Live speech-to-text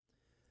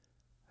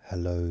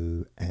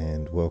Hello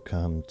and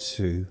welcome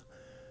to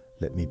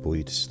Let Me Bore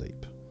You to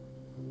Sleep.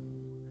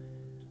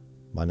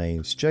 My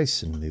name's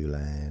Jason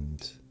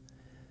Newland.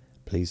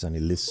 Please only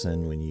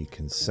listen when you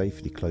can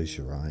safely close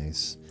your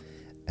eyes.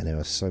 And there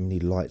are so many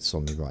lights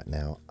on me right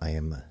now, I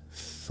am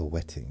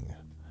sweating.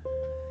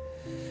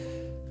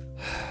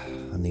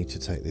 I need to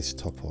take this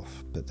top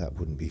off, but that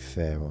wouldn't be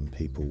fair on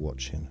people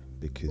watching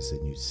because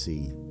then you'd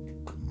see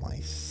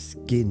my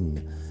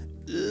skin.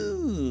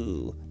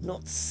 Ooh,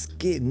 not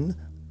skin.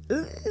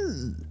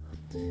 Ooh.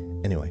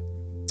 Anyway,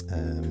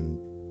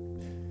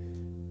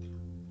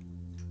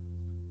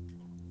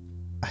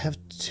 I have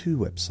two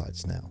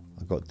websites now.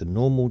 I've got the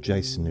normal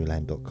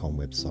jasonnewland.com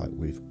website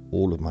with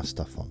all of my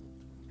stuff on.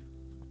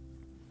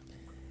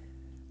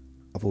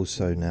 I've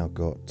also now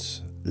got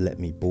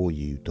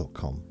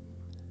letmeboreyou.com,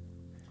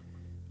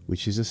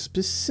 which is a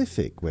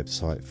specific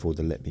website for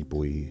the Let Me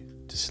Bore You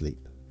to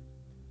Sleep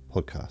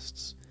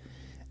podcasts.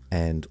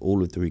 And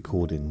all of the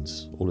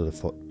recordings, all of the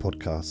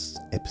podcast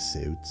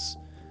episodes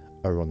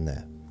are on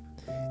there.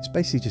 It's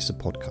basically just a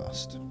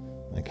podcast,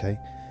 okay?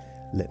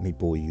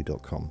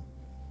 Letmeboreyou.com.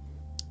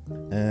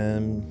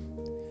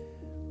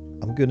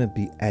 I'm going to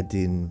be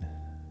adding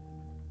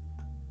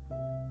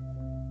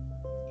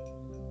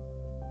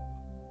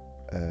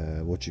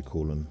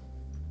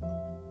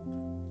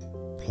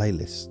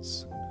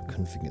playlists. I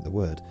couldn't think of the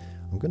word.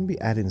 I'm going to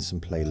be adding some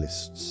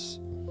playlists.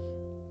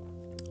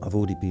 I've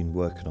already been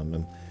working on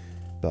them,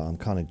 but I'm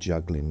kind of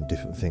juggling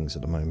different things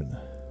at the moment.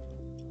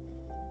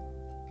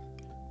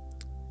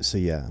 So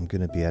yeah, I'm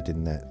going to be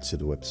adding that to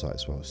the website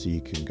as well. So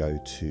you can go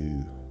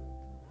to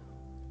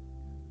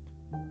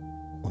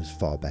as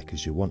far back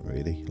as you want,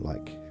 really.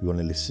 Like, if you want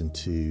to listen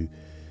to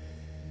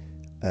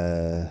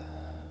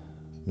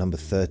number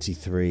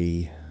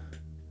 33,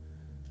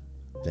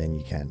 then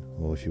you can.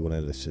 Or if you want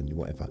to listen to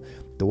whatever.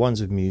 The ones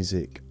with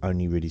music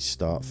only really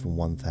start from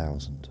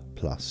 1,000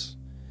 plus.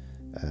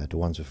 The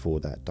ones before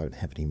that don't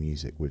have any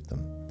music with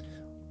them.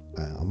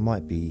 I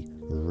might be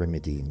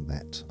remedying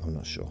that. I'm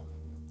not sure.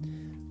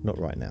 Not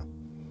right now.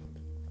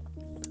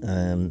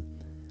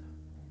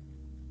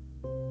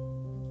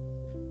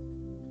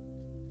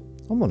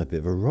 I'm on a bit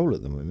of a roll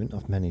at the moment.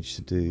 I've managed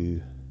to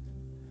do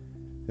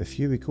a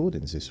few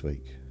recordings this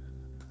week,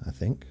 I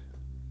think.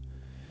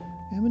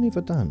 How many have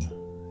I done?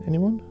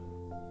 Anyone?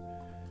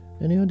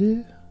 Any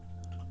idea?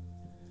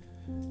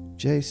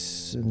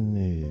 Jason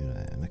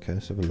Newland. Okay,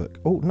 let's have a look.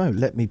 Oh, no,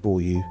 Let Me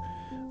Bore You.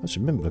 I just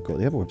remembered I've got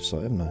the other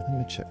website, haven't I? Let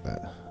me check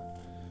that.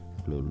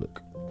 Have a little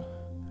look.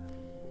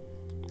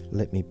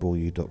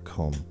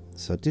 Letmeboreyou.com.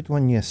 So I did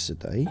one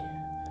yesterday,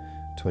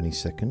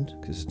 22nd,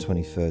 because it's the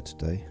 23rd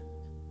today.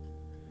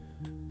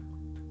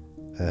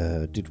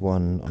 Did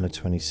one on the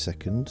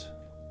 22nd.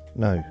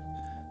 No,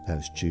 that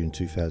was June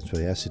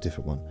 2020. That's a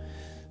different one.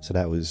 So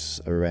that was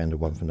a random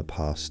one from the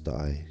past that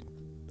I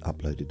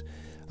uploaded.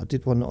 I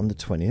did one on the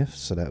 20th,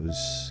 so that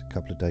was a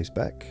couple of days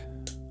back.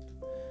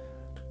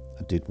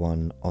 I did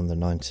one on the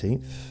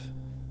 19th.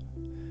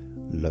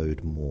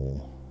 Load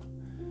more.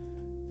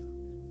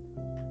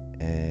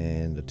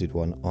 And I did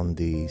one on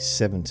the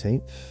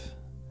 17th.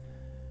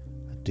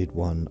 I did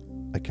one...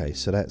 Okay,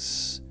 so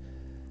that's...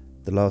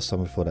 The last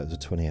time before that was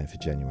the 28th of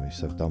January.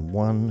 So I've done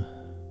one...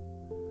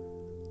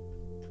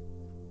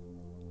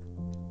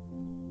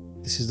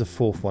 This is the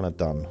fourth one I've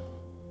done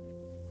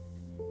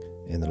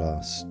in the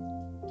last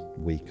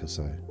week or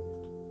so.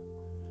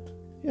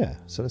 Yeah,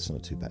 so that's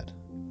not too bad.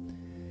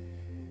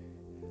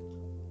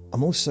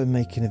 I'm also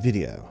making a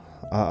video.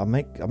 I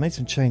made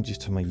some changes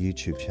to my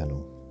YouTube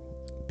channel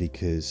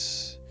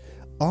because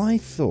I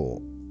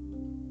thought,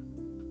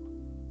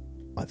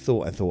 but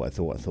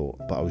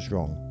I was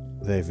wrong.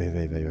 Very, very,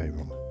 very, very, very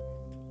wrong.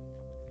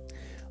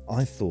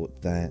 I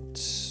thought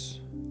that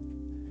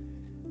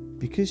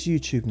because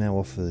YouTube now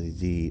offer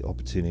the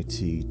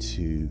opportunity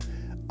to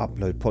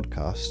upload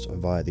podcasts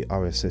via the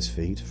RSS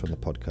feed from the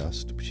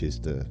podcast, which is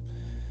the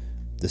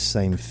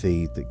same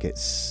feed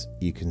that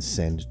you can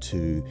send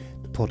to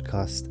the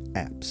podcast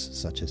apps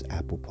such as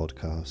Apple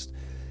Podcast,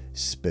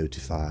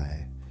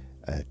 Spotify,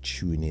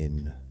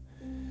 TuneIn,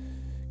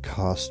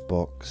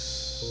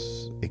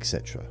 Castbox,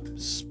 etc.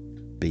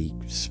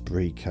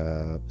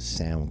 Spreaker,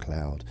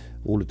 SoundCloud,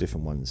 all the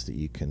different ones that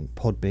you can.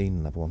 Podbean,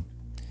 another one.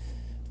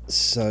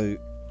 So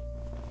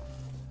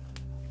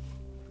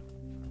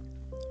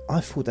I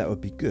thought that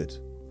would be good.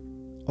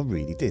 I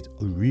really did.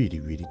 I really,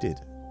 really did.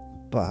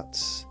 But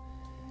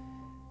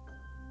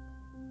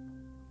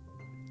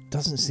it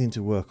doesn't seem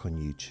to work on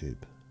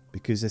YouTube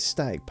because there's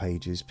static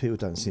pages. People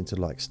don't seem to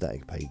like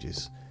static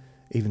pages,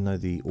 even though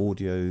the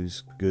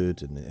audio's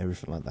good and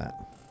everything like that.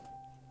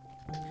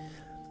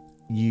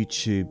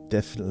 YouTube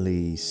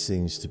definitely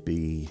seems to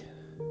be...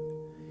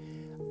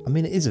 I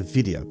mean, it is a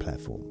video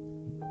platform,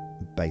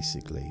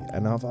 basically.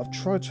 And I've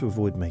tried to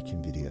avoid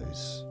making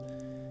videos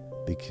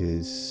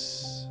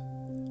because...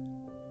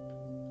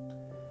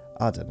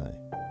 I don't know.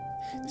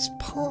 This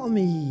part of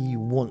me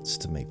wants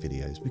to make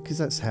videos because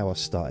that's how I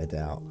started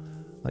out.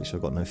 Make sure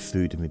I've got no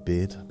food in my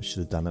beard. I should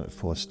have done that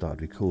before I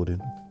started recording.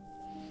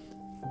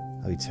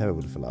 That'd be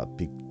terrible if like a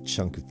big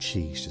chunk of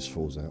cheese just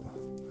falls out.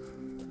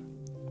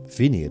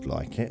 Vinny'd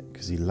like it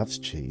because he loves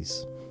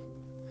cheese.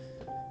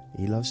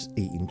 He loves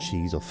eating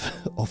cheese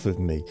off of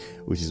me,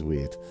 which is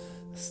weird.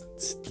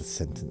 That's the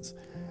sentence.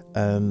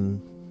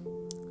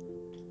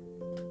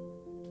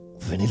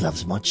 Vinny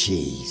loves my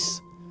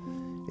cheese.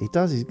 He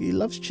does. He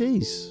loves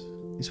cheese.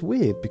 It's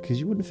weird because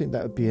you wouldn't think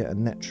that would be a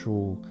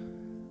natural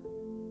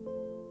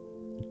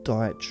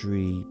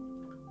dietary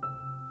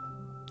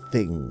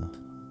thing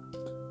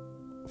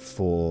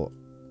for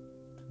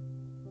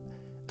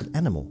an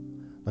animal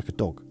like a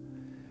dog,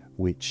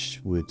 which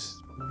would,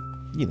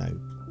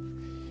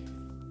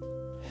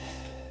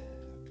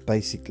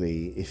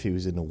 basically, if he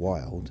was in the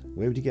wild,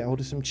 where would he get hold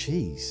of some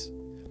cheese?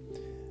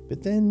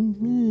 But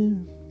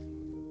then,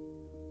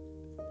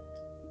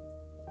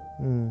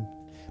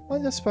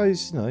 I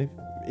suppose,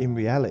 in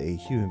reality,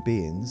 human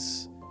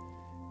beings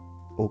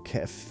or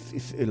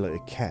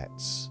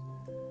cats,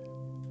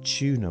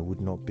 tuna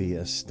would not be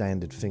a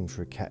standard thing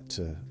for a cat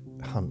to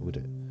hunt, would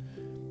it?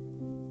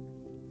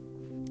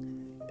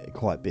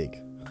 Quite big,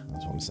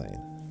 that's what I'm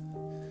saying.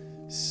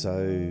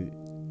 So,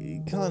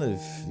 kind of,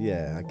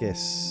 I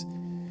guess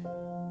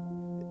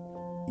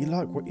you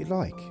like what you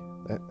like.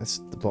 That's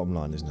the bottom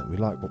line, isn't it? We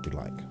like what we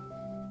like.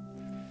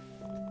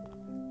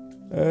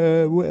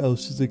 What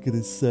else is I going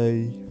to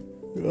say?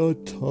 I'm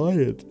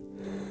tired.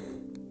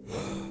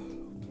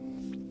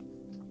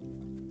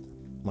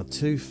 My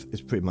tooth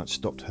has pretty much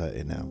stopped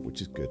hurting now,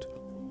 which is good.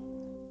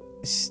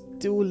 It's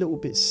still a little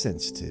bit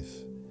sensitive.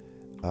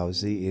 I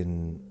was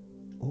eating...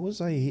 What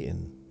was I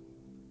eating?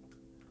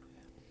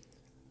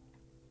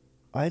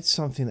 I had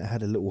something that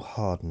had a little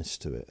hardness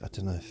to it. I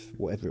don't know if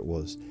whatever it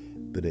was,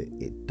 but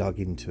it dug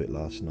into it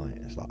last night.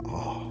 It's like,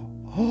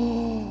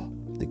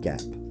 the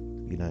gap,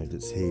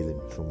 that's healing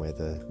from where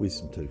the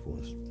wisdom tooth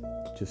was.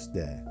 Just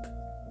there.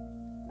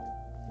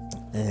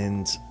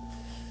 And,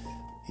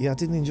 I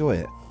didn't enjoy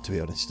it, to be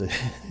honest.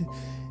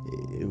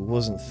 It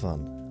wasn't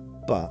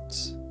fun. But,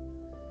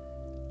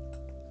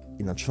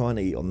 trying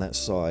to eat on that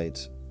side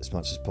as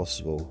much as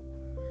possible.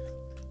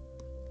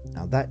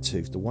 Now that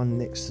tooth, the one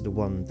next to the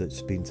one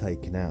that's been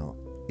taken out,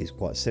 is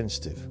quite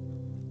sensitive.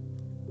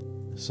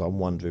 So I'm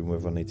wondering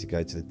whether I need to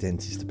go to the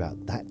dentist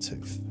about that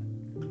tooth.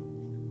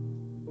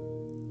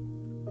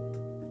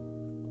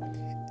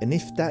 And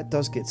if that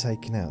does get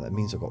taken out, that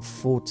means I've got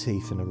 4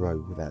 teeth in a row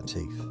without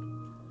teeth.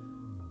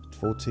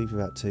 4 teeth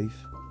without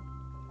teeth.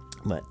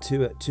 I'm at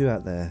 2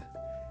 out there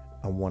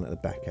and 1 at the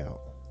back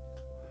out.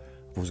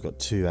 I've also got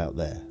 2 out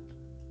there.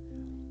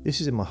 This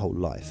is in my whole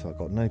life. I've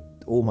got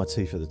all my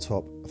teeth at the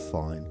top are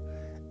fine,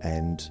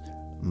 and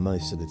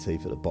most of the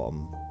teeth at the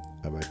bottom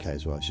are okay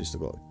as well. It's just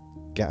I've got a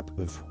gap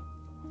of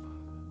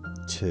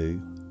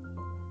 2,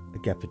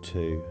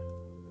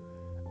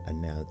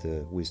 and now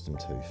the wisdom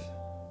tooth.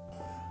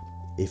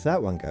 If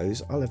that one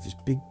goes, I'll have this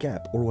big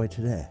gap all the way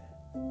to there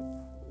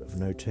of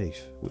no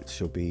teeth,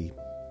 which will be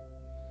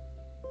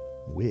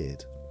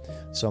weird.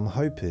 So I'm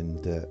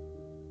hoping that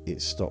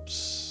it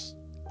stops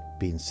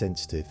being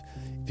sensitive.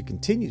 If it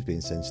continues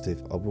being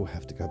sensitive, I will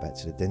have to go back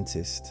to the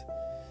dentist,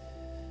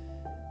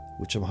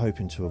 which I'm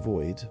hoping to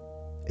avoid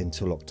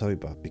until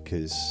October,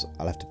 because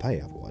I'll have to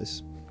pay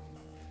otherwise.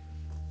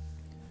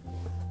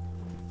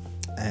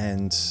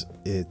 And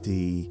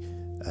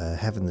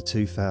having the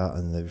tooth out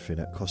and everything,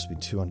 that cost me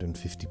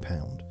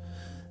 £250.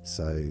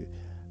 So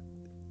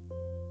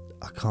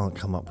I can't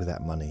come up with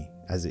that money.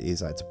 As it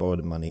is, I had to borrow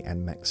the money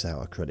and max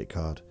out a credit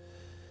card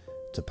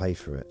to pay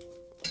for it.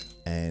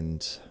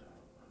 And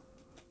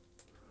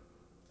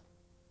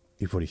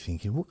you're probably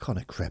thinking, what kind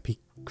of crappy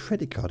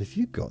credit card have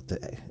you got?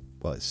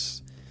 Well,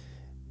 it's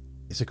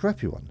a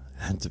crappy one.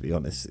 And to be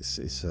honest,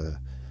 it's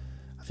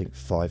I think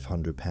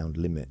 £500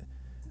 limit,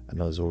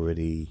 and I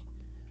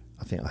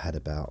think I had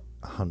about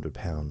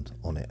 £100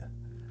 on it,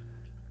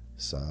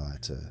 so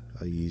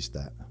I used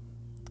that.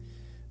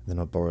 Then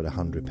I borrowed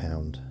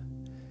 £100,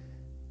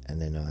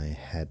 and then I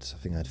had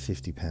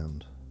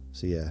 £50.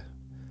 So yeah.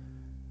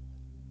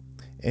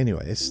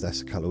 Anyway,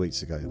 that's a couple of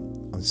weeks ago.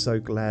 I'm so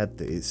glad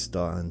that it's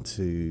starting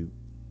to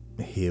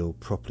heal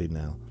properly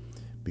now,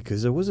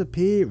 because there was a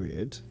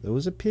period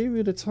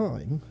of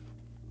time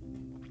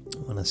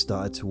when I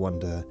started to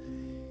wonder,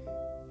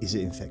 is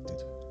it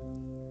infected?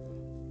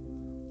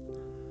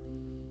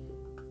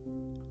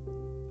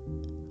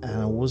 And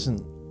I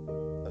wasn't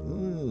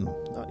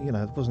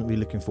really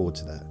looking forward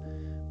to that,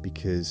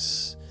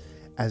 because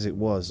as it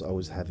was, I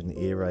was having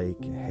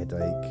earache,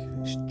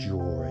 headache,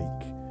 jaw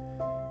ache,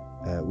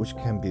 which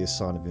can be a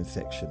sign of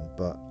infection,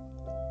 but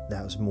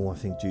that was more, I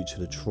think, due to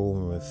the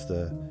trauma of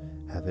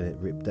having it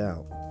ripped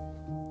out,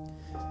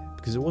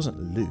 because it wasn't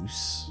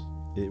loose,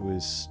 it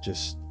was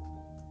just,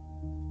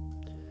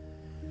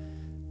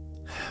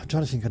 I'm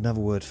trying to think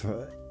another word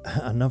for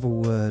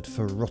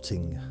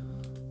rotting.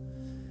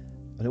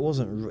 And it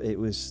wasn't. It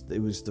was the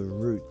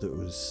root that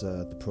was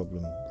the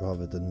problem,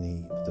 rather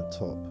than the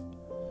top.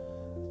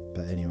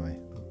 But anyway,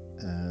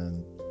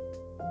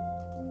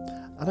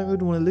 I don't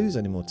really want to lose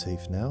any more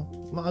teeth now.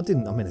 I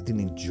didn't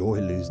enjoy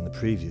losing the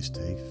previous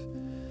teeth.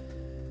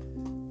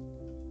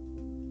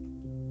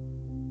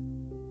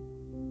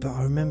 But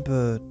I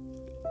remember,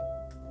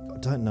 I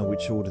don't know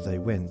which order they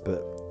went,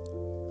 but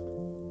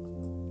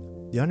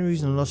the only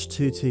reason I lost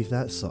 2 teeth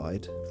that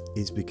side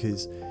is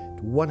because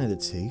one of the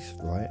teeth,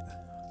 right,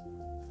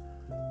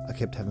 I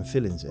kept having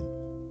fillings in.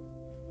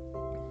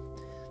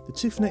 The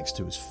tooth next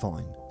to it was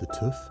fine. The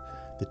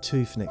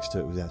tooth next to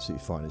it was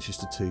absolutely fine. It's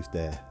just a tooth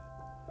there.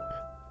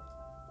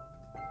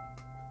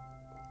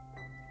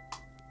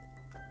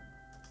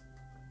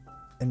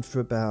 And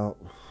for about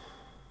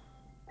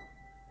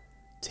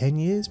 10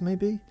 years,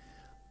 maybe,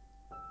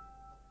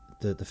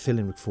 the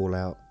filling would fall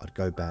out. I'd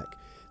go back.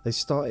 They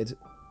started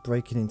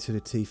breaking into the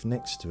teeth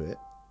next to it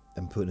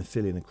and putting a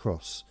filling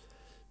across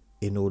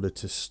in order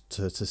to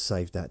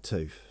save that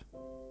tooth.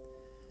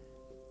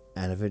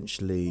 And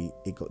eventually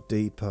it got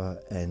deeper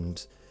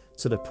and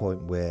to the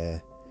point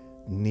where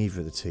neither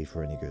of the teeth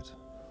were any good.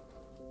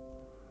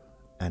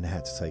 And I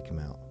had to take them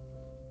out.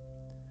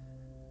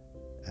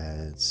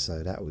 And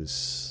so that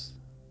was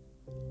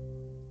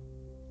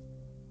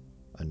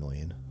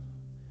annoying.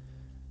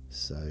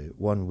 So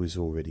one was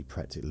already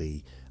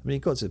practically, I mean,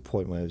 it got to the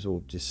point where it was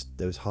all just,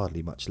 there was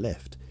hardly much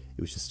left.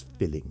 It was just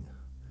filling.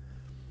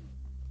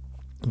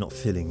 Not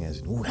filling as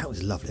in, oh, that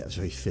was lovely, that was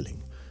very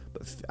filling.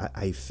 But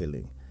a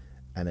filling.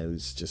 And it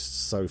was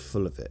just so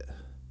full of it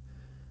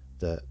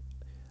that,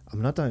 I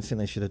mean, I don't think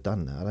they should have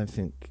done that. I don't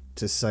think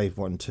to save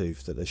one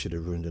tooth that they should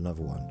have ruined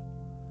another one.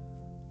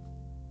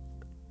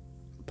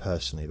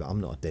 Personally, but I'm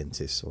not a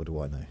dentist, so what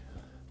do I know?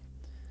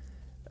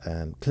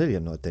 Clearly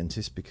I'm not a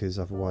dentist, because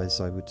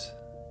otherwise I'd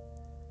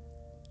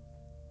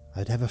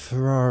have a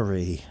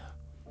Ferrari.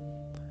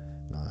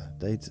 No,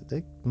 they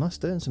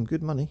must earn some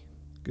good money.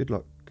 Good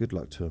luck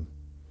to them.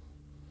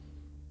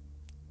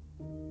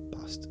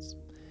 Bastards.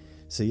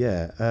 So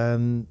yeah,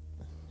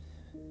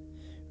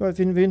 right,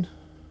 Vin.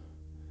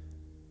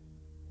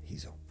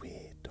 He's a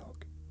weird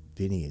dog.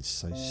 Vinny is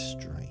so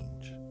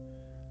strange.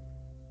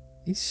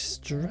 He's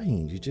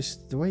strange.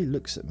 The way he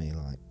looks at me,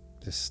 like,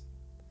 just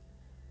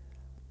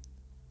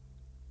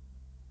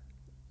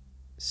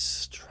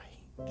strange.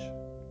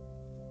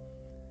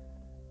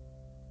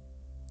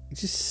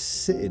 He's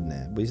just sitting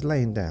there, but he's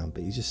laying down,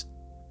 but he's just,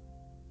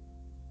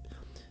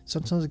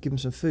 sometimes I give him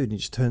some food and he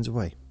just turns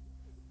away.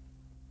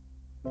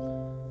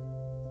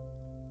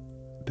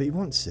 But he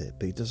wants it,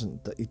 but he doesn't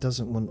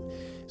want,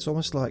 it's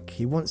almost like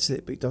he wants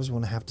it, but he doesn't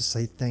want to have to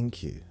say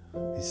thank you.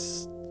 He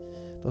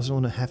doesn't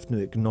want to have to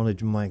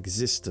acknowledge my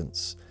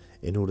existence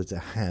in order to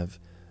have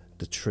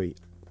the treat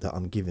that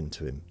I'm giving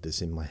to him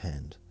that's in my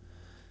hand.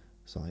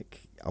 It's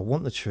like, I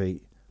want the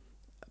treat,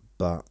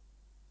 but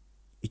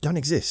you don't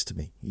exist to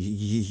me. Can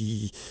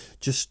you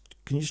just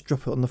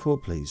drop it on the floor,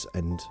 please,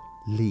 and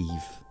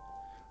leave?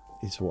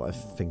 Is what I'm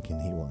thinking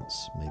he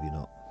wants. Maybe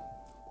not.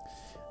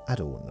 I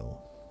don't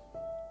know.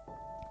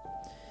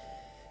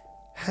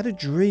 Had a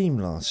dream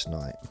last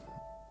night.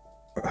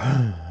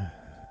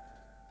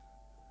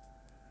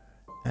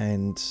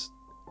 And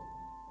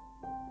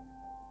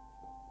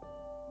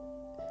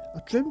I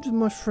dreamt of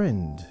my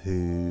friend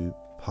who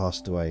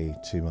passed away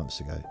 2 months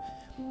ago.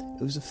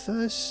 It was the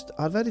first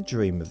I've had a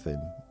dream of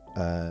him.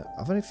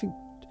 I've only think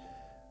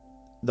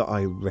that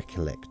I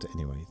recollect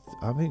anyway.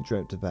 I've only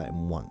dreamt about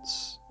him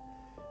once,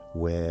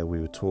 where we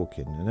were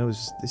talking, and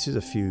this is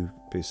a few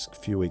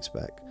weeks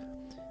back.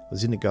 I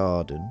was in the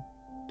garden.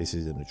 This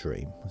isn't a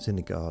dream. I was in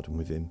the garden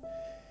with him,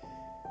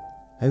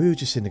 and we were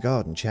just in the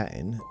garden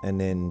chatting, and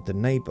then the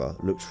neighbour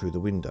looked through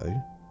the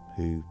window,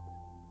 who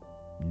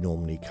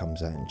normally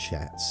comes out and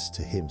chats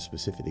to him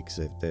specifically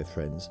because they're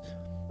friends,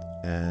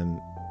 and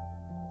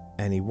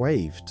he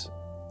waved,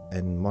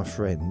 and my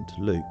friend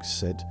Luke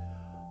said,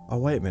 "Oh,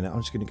 wait a minute,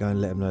 I'm just going to go and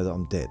let him know that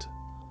I'm dead."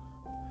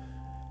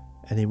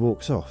 And he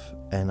walks off,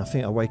 and I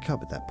think I wake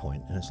up at that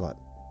point, and it's like,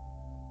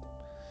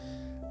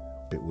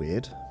 a bit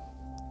weird.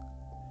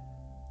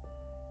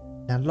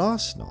 Now,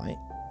 last night,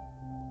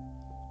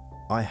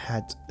 I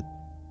had a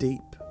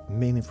deep,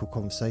 meaningful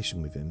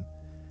conversation with him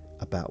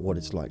about what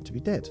it's like to be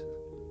dead.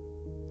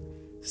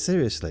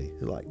 Seriously,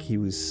 like, he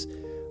was,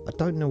 I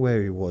don't know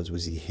where he was.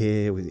 Was he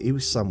here? He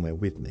was somewhere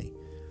with me.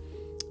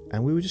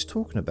 And we were just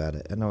talking about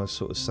it, and I was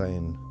sort of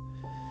saying,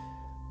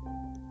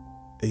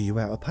 "Are you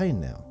out of pain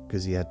now?"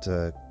 Because he had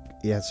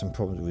some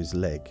problems with his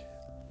leg.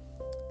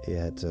 He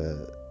had,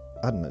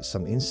 I don't know,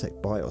 some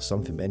insect bite or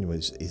something. But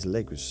anyways, his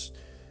leg was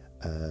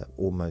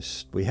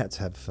almost, we had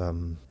to have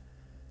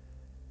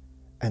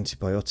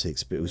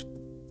antibiotics, but it was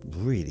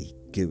really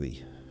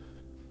gooey.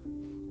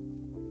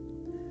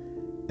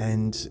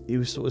 And he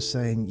was sort of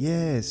saying,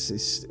 yes,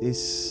 it's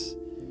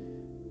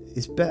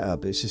better,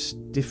 but it's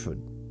just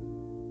different.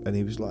 And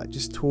he was like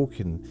just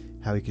talking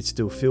how he could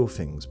still feel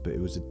things, but it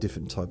was a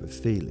different type of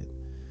feeling.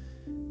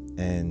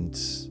 And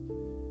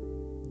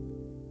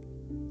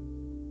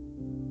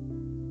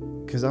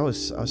because I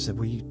said,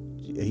 well,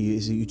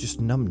 is you just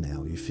numb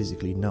now? Are you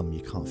physically numb?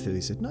 You can't feel?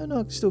 He said, no,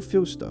 I can still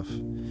feel stuff.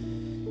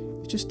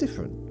 It's just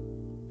different.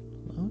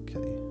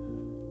 Okay.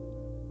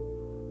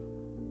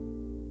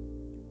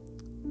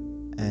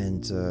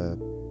 And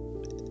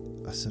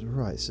I said, all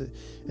right. So,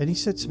 and he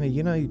said to me,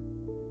 you know,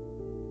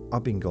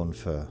 I've been gone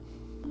for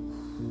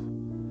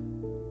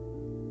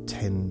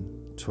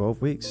 10,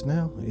 12 weeks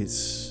now. It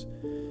was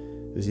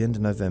the end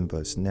of November.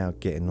 It's now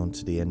getting on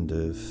to the end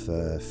of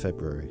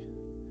February.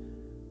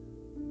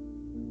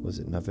 Was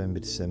it November,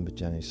 December,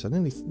 January? So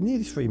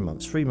nearly 3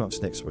 months. 3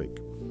 months next week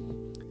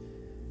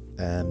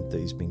that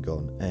he's been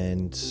gone.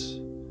 And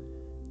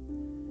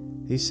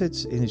he said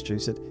in his dream,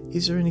 he said,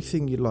 "Is there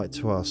anything you'd like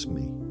to ask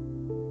me?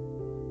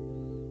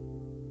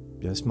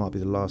 This might be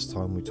the last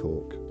time we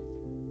talk.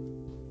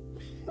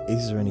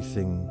 Is there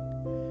anything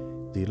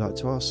that you'd like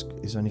to ask?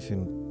 Is there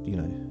anything,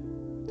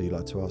 that you'd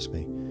like to ask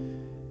me?"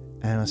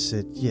 And I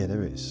said, "Yeah,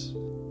 there is.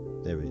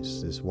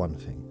 There's one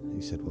thing."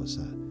 He said, "What's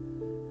that?"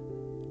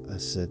 I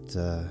said,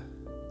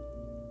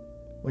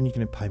 "When are you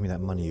going to pay me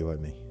that money you owe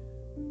me?"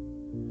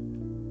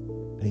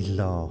 And he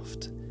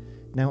laughed.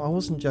 Now, I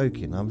wasn't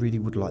joking. I really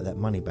would like that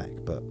money back,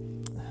 but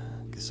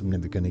I guess I'm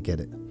never going to get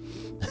it.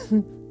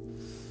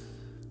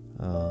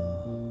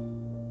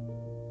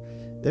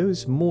 There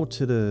was more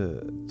to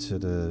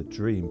the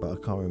dream, but I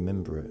can't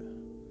remember it.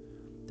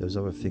 There was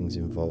other things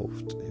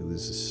involved. It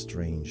was a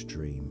strange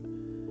dream.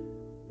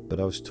 But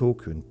I was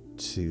talking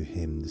to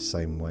him the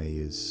same way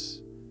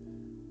as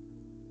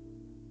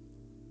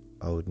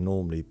I would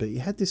normally. But he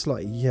had this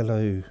like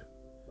yellow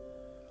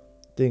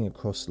thing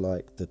across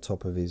like the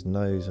top of his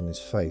nose and his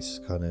face,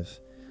 kind of.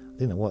 I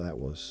didn't know what that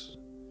was.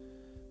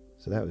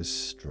 So that was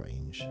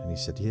strange. And he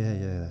said, yeah,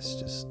 that's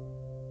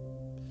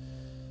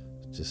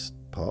just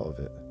part of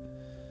it.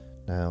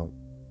 Now,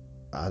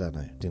 I don't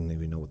know. Didn't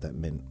even know what that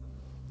meant.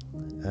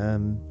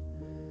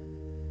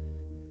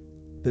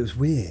 But it was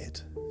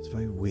weird. It's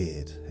very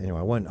weird. Anyway,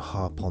 I won't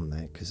harp on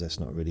that because that's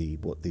not really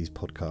what these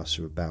podcasts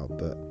are about.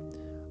 But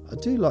I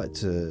do like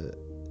to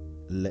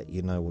let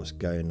you know what's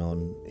going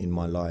on in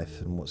my life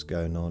and what's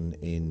going on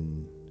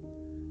in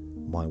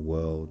my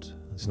world.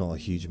 There's not a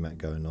huge amount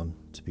going on,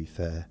 to be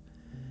fair.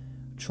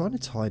 I'm trying to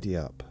tidy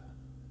up.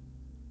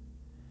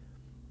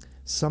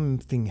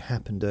 Something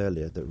happened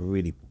earlier that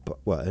really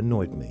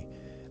annoyed me.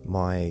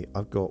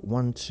 I've got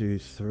 1, 2,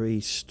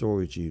 3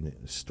 storage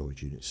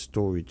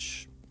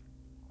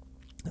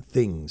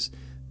things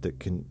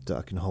that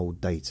I can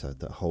hold data,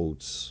 that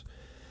holds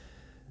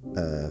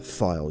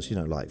files,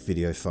 like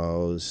video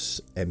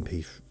files,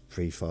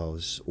 MP3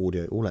 files,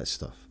 audio, all that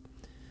stuff.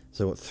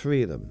 So I've got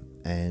 3 of them,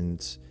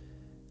 and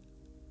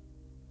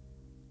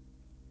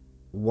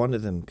one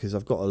of them, because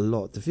I've got a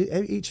lot,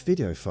 each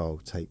video file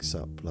takes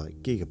up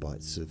like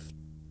gigabytes of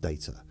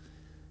data,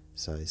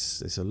 so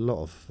it's a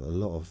lot of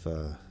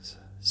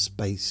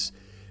space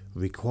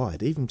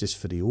required, even just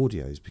for the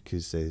audios,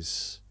 because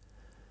there's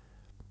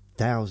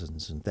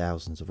thousands and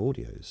thousands of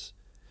audios.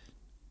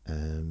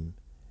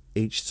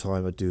 Each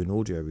time I do an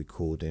audio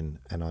recording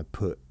and I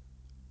put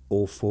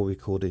all 4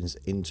 recordings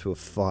into a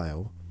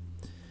file,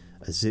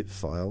 a zip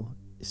file,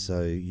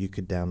 so you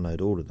could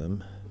download all of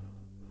them,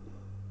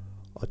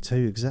 I'll tell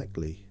you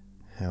exactly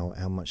how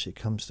much it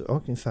comes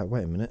to. In fact,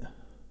 wait a minute.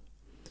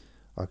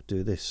 I could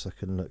do this. I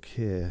can look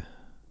here.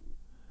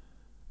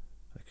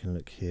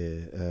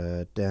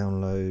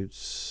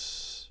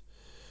 Downloads.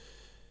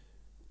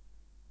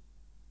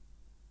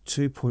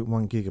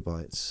 2.1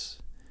 gigabytes.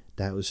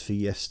 That was for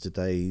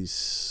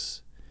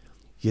yesterday's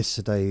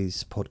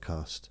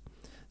podcast.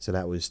 So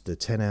that was the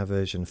 10-hour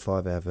version,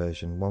 5-hour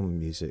version, one with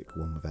music,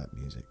 one without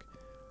music.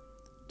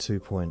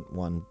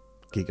 2.1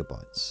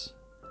 gigabytes.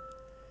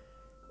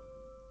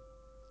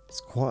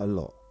 It's quite a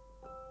lot.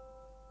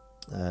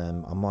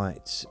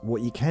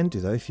 What you can do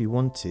though, if you're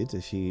interested,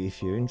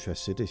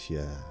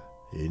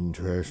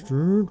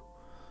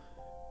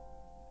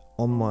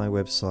 on my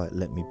website,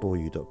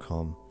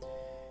 letmebore.com,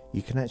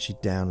 you can actually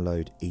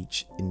download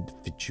each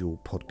individual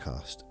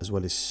podcast as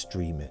well as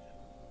stream it.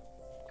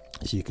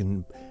 So you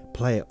can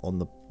play it on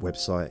the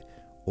website,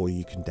 or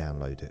you can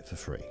download it for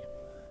free.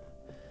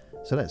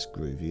 So that's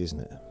groovy, isn't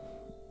it?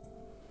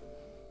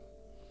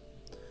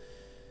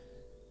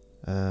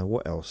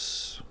 What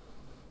else?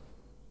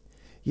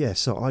 Yeah,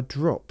 so I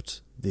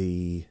dropped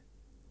I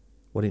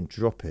didn't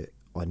drop it,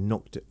 I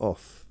knocked it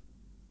off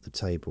the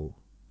table,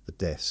 the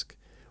desk,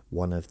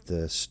 one of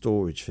the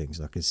storage things,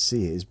 and I can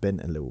see it is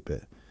bent a little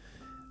bit.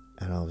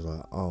 And I was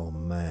like, oh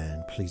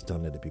man, please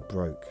don't let it be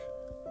broke.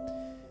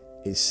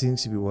 It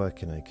seems to be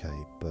working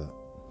okay, but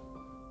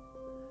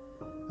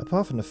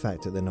apart from the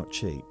fact that they're not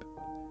cheap,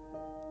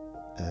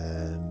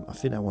 I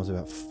think that one's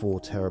about 4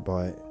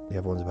 terabyte, the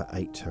other one's about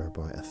 8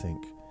 terabyte, I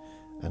think.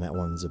 And that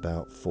one's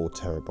about 4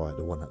 terabyte,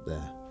 the one up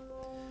there.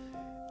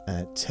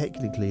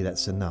 Technically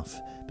that's enough,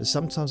 but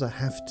sometimes I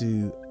have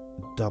to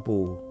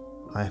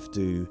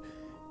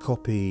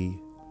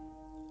copy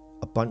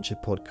a bunch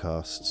of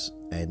podcasts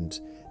and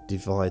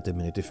divide them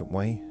in a different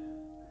way,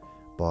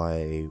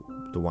 by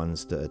the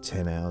ones that are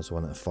 10 hours,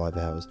 one that are 5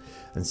 hours,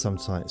 and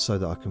sometimes so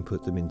that I can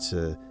put them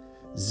into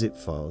zip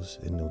files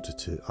in order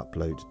to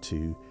upload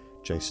to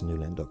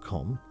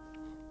jasonnewland.com.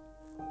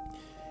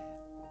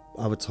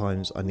 Other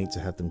times I need to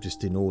have them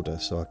just in order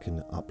so I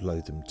can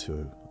upload them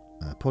to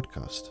a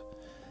podcast.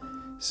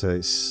 So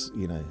it's,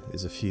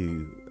 there's a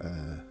few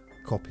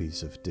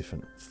copies of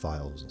different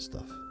files and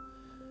stuff.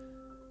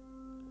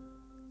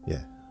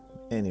 Yeah.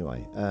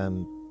 Anyway,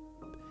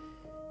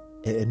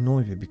 it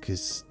annoyed me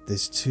because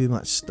there's too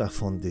much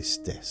stuff on this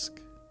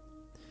desk.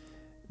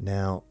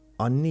 Now,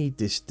 I need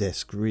this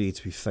desk really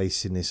to be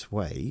facing this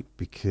way,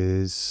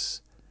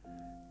 because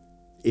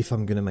if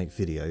I'm going to make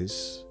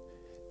videos,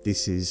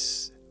 this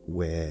is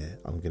where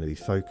I'm going to be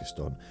focused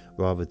on,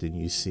 rather than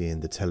you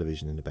seeing the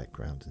television in the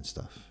background and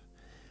stuff.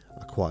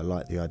 I quite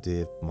like the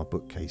idea of my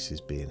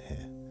bookcases being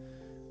here.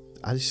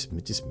 Just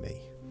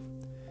me.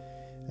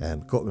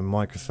 Got my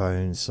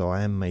microphone, so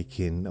I am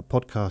making a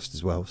podcast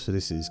as well. So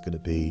this is going to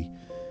be,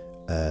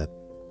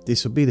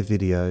 this will be the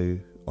video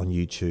on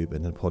YouTube,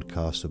 and the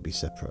podcast will be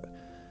separate.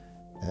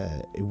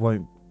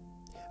 It'll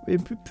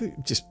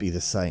just be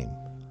the same,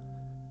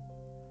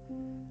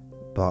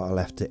 but I'll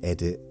have to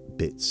edit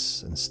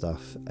bits and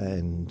stuff,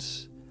 and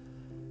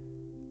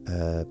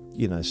so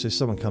if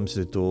someone comes to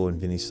the door and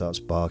Vinny starts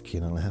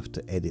barking, I'll have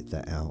to edit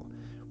that out,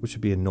 which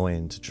would be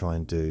annoying to try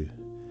and do.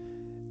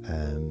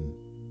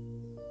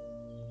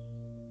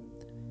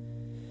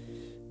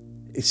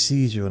 It's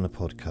easier on a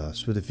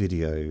podcast. With a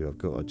video, I've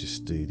got to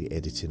just do the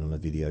editing on a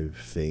video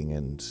thing,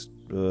 and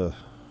but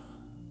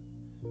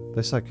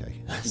it's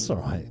okay. It's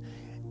alright.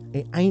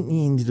 It ain't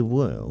the end of the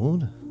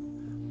world.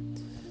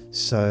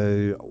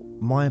 So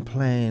my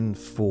plan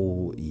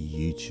for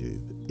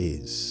YouTube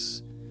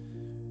is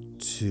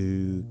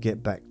to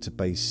get back to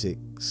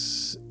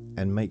basics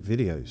and make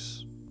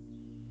videos.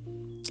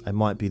 It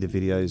might be the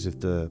videos of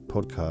the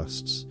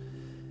podcasts,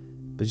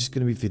 but it's just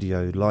going to be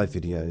live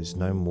videos,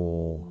 no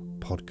more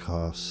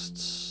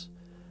podcasts,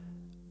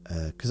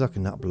 because I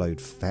can upload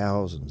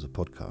thousands of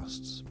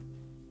podcasts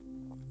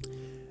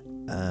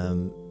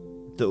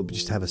that will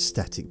just have a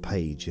static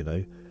page,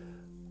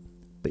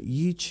 but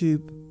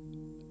YouTube,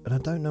 and I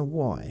don't know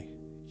why,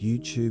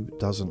 YouTube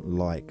doesn't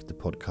like the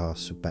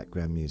podcasts with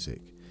background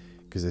music,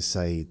 because they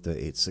say that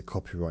it's a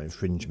copyright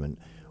infringement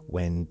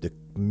when the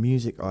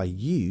music I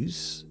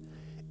use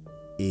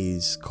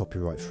is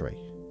copyright free.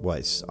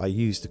 Well, I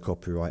use the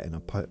copyright, and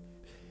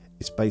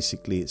it's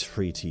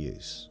free to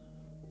use,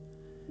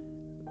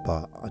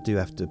 but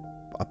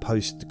I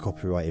post the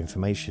copyright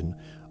information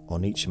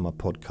on each of my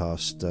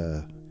podcast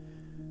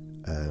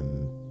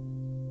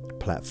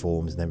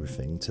platforms and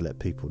everything to let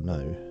people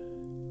know.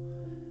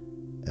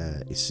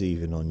 It's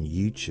even on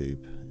YouTube.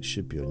 It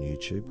should be on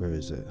YouTube. Where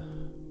is it?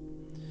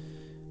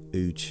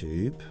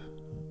 YouTube.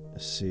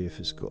 Let's see if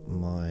it's got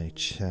my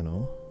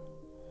channel.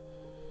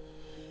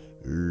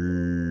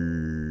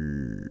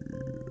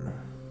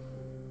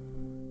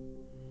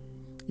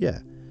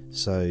 Yeah,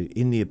 so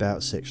in the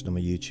About section of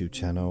my YouTube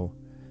channel,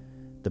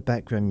 the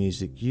background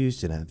music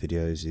used in our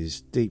videos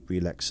is Deep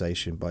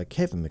Relaxation by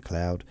Kevin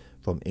MacLeod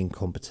from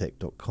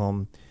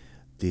Incompetech.com.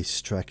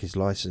 This track is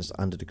licensed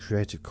under the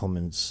Creative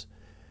Commons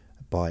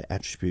by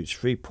Attributes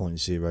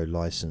 3.0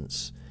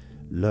 license.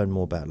 Learn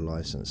more about the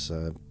license.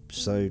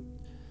 So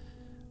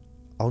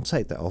I'll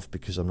take that off,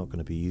 because I'm not going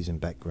to be using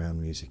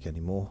background music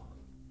anymore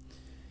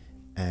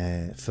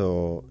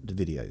for the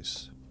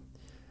videos.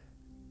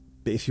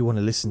 But if you want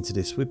to listen to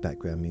this with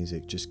background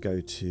music, just go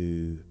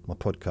to my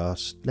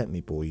podcast,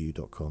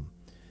 letmeboreYou.com,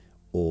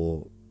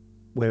 or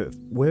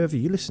wherever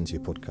you listen to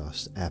your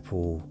podcast,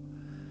 Apple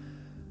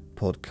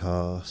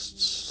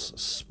Podcasts,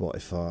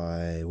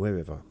 Spotify,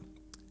 wherever,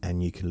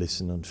 and you can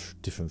listen on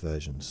different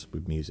versions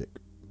with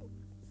music.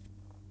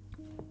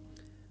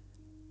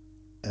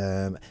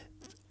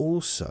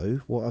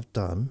 Also, what I've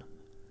done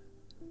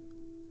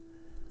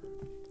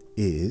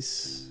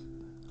is,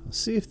 I'll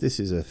see if this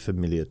is a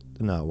familiar.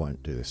 No, I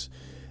won't do this.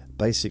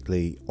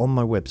 Basically, on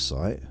my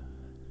website,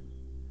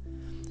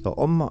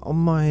 on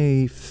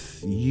my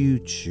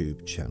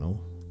YouTube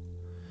channel,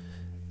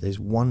 there's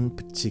one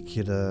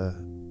particular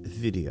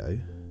video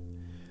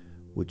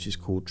which is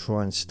called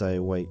 "Try and Stay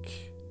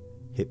Awake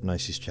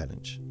Hypnosis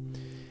Challenge,"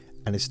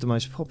 and it's the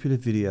most popular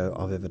video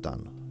I've ever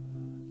done.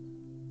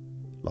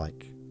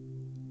 Like,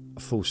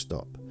 full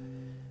stop.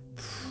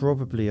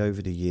 Probably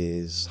over the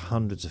years,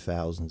 hundreds of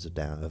thousands of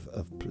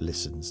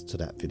listens to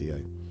that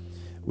video,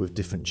 with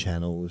different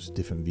channels,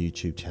 different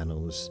YouTube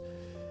channels.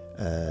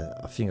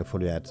 I think I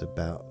probably had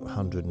about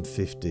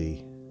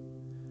 150,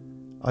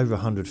 over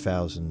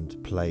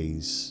 100,000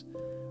 plays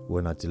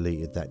when I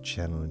deleted that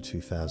channel in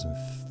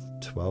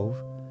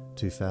 2012,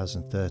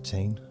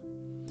 2013.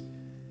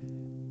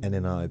 And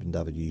then I opened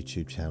other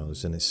YouTube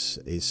channels, and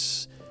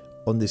it's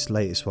on this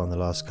latest one, the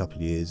last couple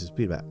of years, it's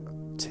been about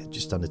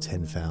just under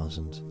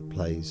 10,000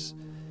 plays,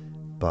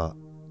 but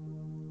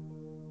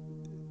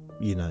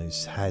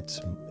it's had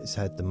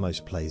the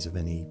most plays of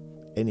any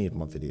of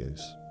my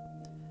videos.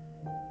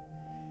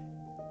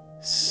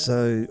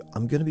 So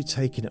I'm going to be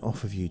taking it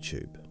off of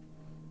YouTube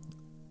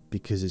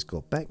because it's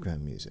got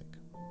background music.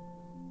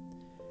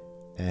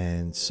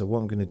 And so what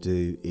I'm going to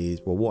do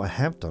is, well, what I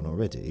have done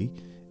already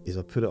is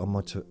I put it on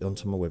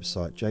onto my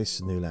website,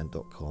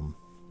 jasonnewland.com,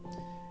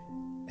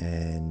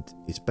 and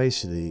it's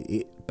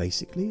basically,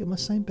 am I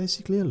saying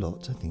basically a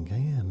lot? I think I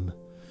am.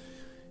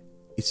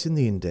 It's in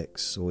the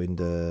index, or in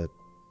the,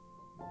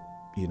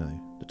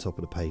 the top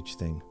of the page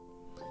thing.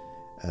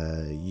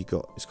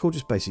 It's called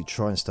just basically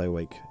Try and Stay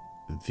Awake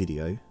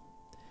video.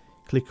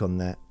 Click on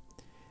that,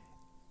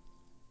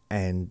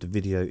 and the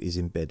video is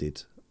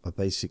embedded. I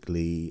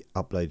basically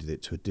uploaded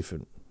it to a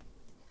different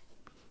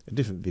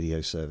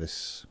video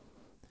service,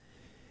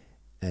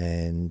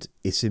 and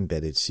it's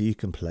embedded, so you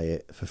can play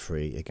it for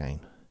free again.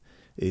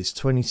 It's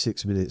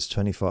 26 minutes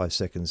 25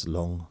 seconds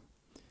long.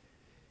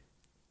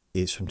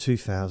 It's from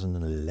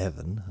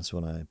 2011. That's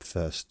when I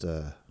first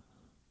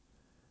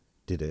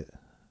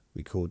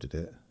recorded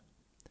it,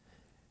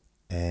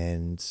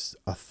 and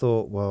I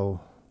thought,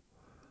 well,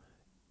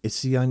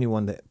 it's the only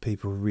one that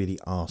people really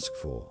ask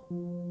for.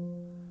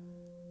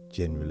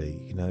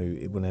 Generally, you know,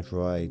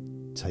 whenever I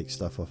take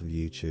stuff off of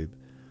YouTube,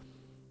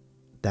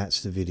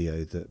 that's the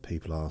video that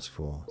people ask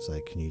for.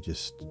 Say, can you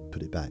just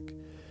put it back?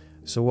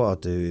 So what I'll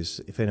do is,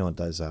 if anyone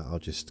does that, I'll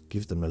just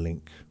give them a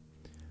link.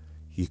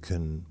 You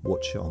can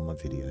watch it on my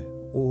video,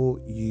 or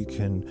you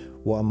can,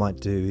 what I might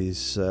do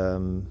is,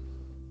 I'm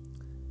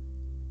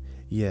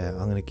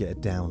going to get a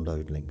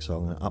download link, so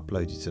I'm going to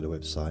upload it to the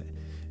website,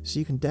 so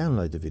you can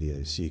download the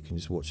videos, so you can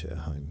just watch it at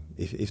home,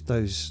 if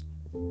those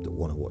that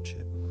want to watch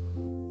it.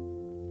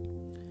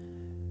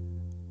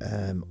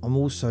 I'm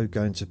also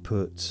going to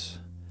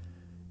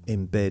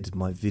embed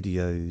my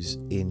videos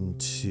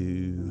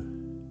into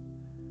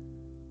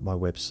my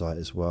website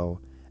as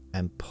well,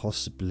 and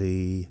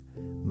possibly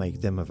make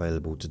them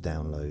available to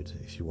download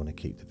if you want to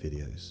keep the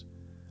videos.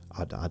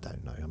 I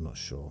don't know, I'm not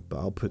sure, but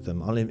I'll put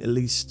them, I'll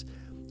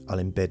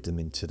embed them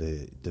into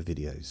the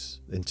videos,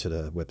 into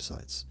the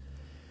websites.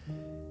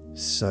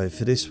 So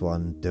for this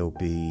one, it'll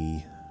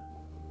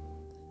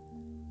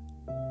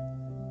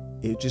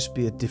just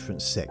be a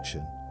different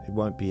section. It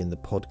won't be in the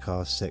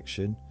podcast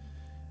section,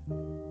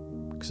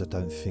 because I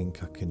don't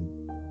think I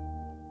can't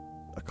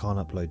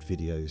upload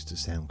videos to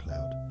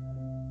SoundCloud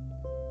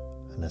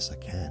unless I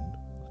can.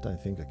 I don't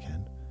think I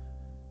can.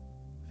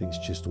 I think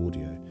it's just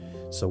audio.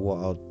 So what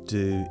I'll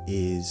do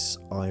is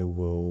I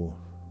will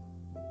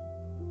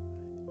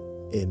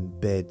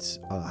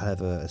I'll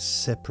have a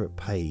separate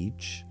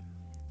page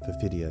for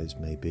videos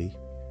maybe,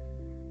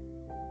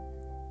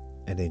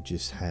 and then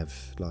just have,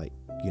 like,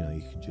 you know,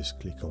 you can just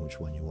click on which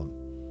one you want,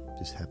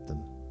 just have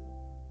them,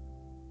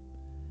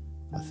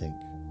 I think.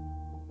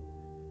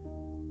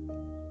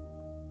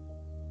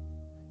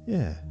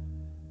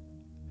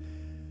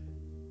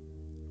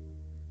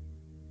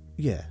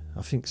 Yeah,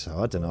 I think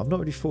so. I don't know, I've not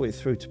really thought it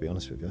through, to be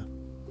honest with you.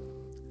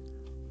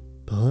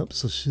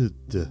 Perhaps I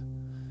should.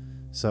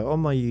 So on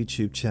my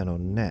YouTube channel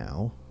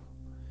now,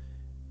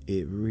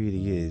 it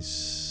really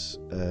is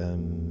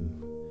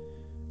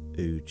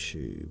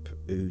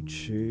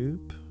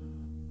YouTube.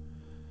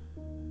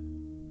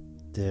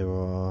 There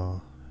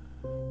are,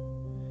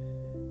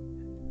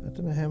 I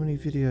don't know how many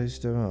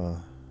videos there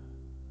are.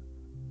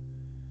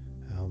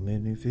 How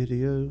many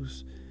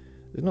videos?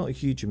 There's not a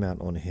huge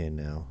amount on here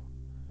now.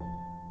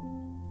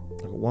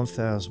 I've got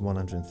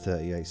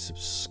 1,138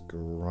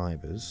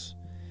 subscribers.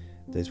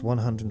 There's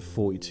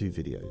 142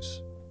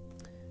 videos,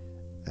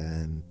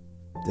 and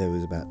there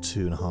was about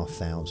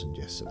 2,500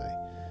 yesterday.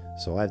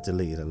 So I've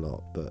deleted a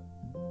lot, but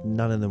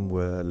none of them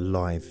were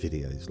live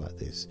videos like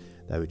this.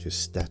 They were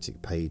just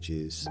static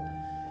pages,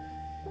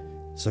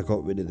 so I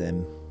got rid of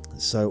them.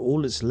 So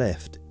all that's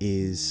left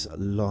is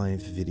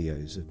live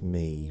videos of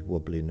me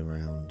wobbling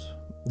around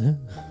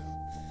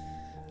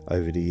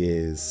over the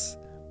years.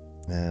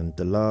 And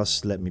the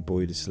last Let Me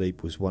Bore You to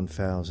Sleep was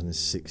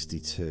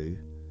 1,062,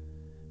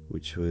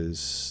 which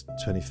was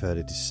 23rd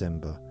of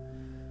December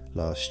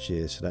last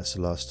year. So that's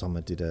the last time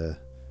I did a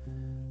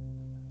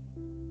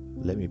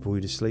Let Me Bore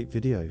You to Sleep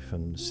video,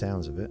 from the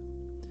sounds of it.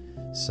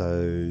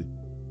 So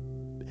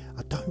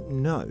I don't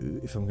know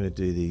if I'm going to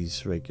do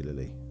these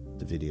regularly,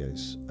 the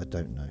videos. I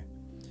don't know.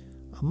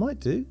 I might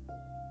do.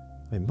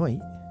 I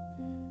might.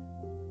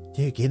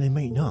 Yeah, again, I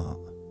might not.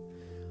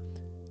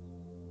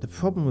 The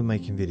problem with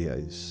making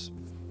videos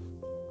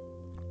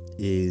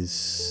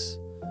is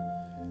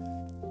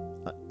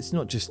it's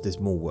not just there's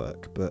more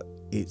work, but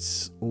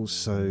it's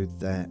also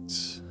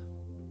that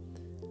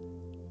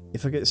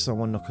if I get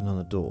someone knocking on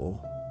the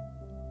door,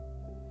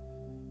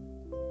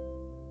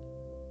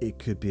 it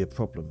could be a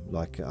problem.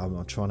 Like,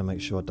 I'm trying to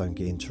make sure I don't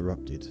get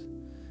interrupted,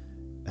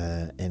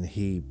 and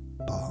he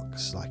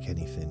barks like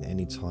anything,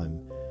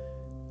 anytime,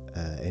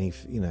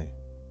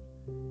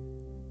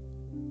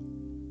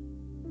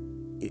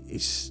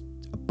 it's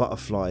a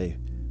butterfly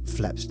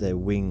flaps their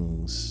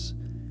wings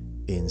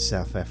in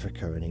South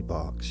Africa and he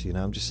barks.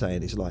 I'm just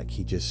saying, it's like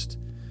he just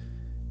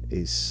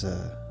is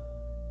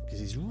because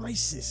he's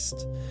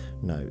racist.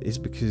 No, it's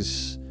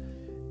because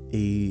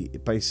he's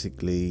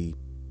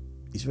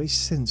very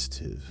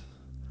sensitive.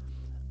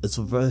 It's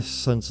a very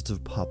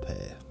sensitive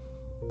puppy.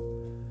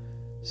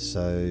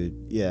 So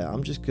yeah,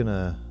 I'm just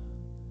gonna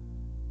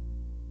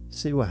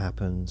see what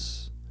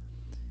happens.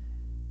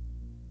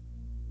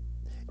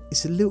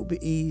 It's a little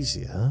bit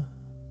easier.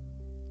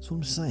 That's what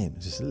I'm saying.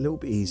 It's just a little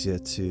bit easier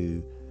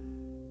to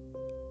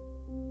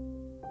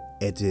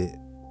edit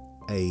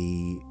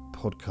a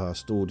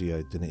podcast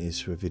audio than it is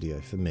for a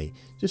video, for me.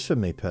 Just for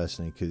me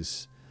personally,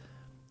 because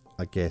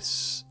I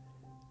guess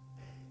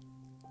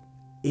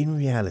in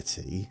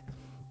reality,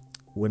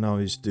 when I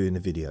was doing the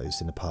videos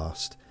in the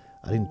past,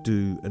 I didn't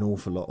do an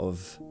awful lot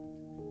of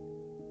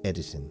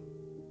editing.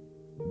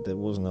 There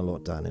wasn't a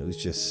lot done. It was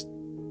just,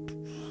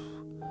 you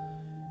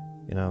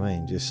know what I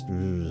mean? Just,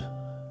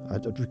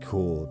 I'd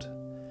record.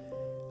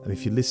 I mean,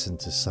 if you listen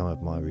to some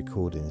of my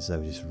recordings, they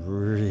were just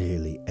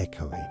really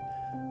echoey.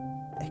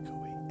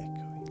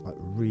 Like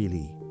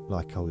really,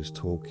 like I was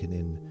talking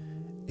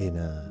in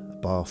a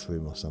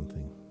bathroom or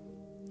something.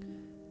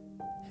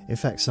 In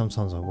fact,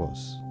 sometimes I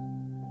was.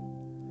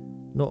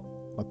 Not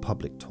a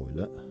public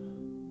toilet.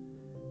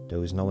 There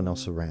was no one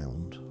else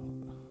around,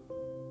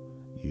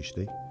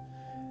 usually.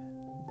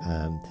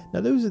 Now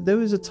there was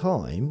a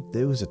time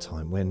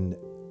when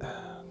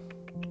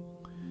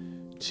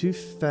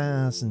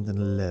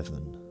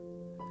 2011,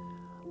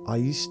 I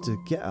used to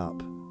get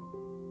up,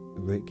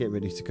 get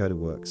ready to go to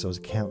work. So I was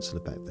a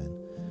counsellor back then.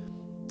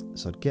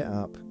 So I'd get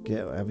up,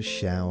 have a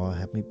shower,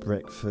 have my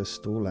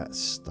breakfast, all that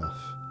stuff,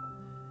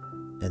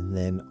 and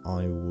then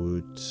I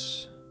would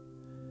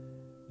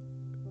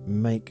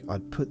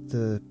I'd put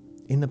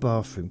in the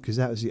bathroom, because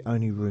that was the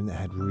only room that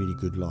had really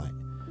good light.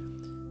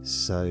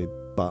 So,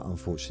 but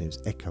unfortunately it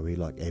was echoey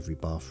like every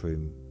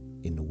bathroom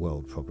in the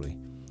world probably.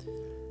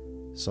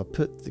 So I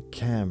put the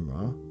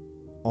camera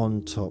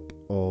on top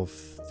of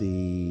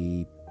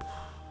there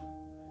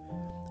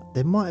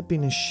might have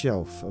been a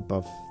shelf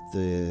above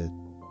the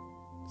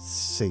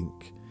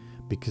sink,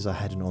 because I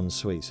had an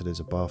ensuite, so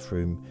there's a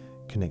bathroom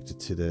connected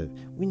to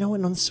we know what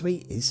an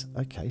ensuite is.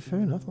 Okay, fair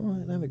enough,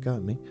 alright, have a go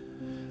at me.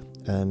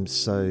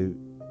 So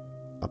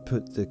I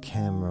put the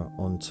camera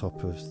on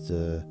top of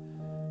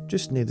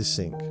just near the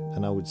sink,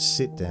 and I would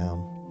sit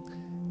down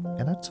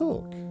and I'd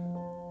talk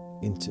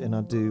and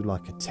I'd do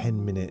like a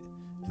 10-minute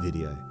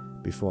video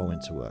before I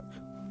went to work,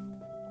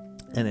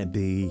 and it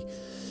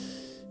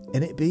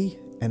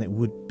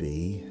would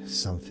be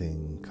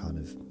something kind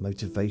of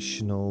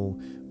motivational,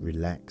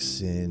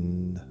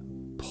 relaxing,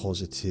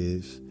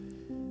 positive,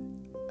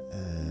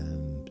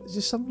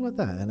 just something like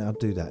that. And I'd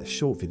do that, a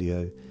short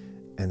video,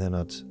 and then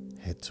I'd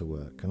head to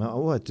work. And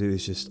all I'd do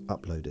is just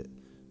upload it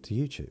to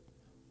YouTube.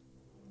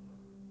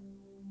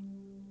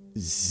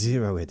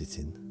 Zero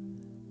editing.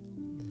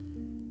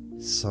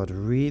 So I'd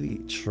really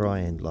try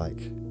and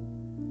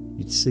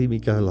you'd see me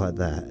go like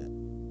that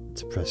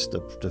to press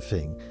the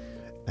thing,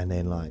 and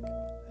then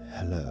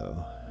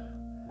hello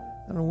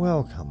and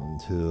welcome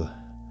to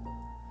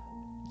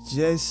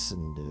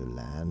Jason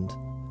Newland.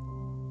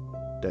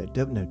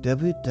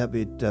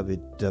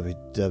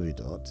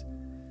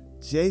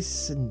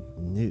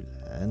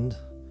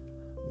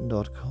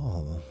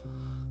 www.jasonnewland.com.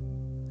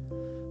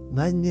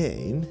 My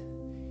name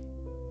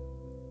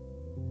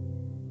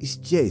is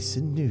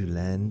Jason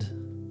Newland.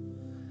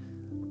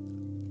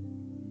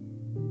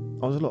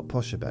 I was a lot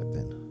posher back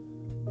then.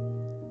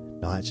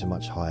 No, I had a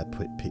much higher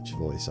pitched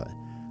voice.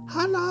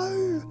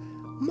 Hello,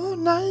 my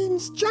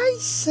name's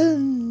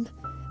Jason.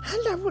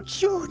 Hello,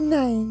 what's your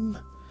name?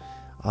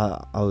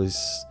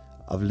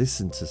 I've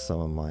listened to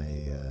some of my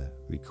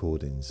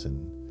recordings,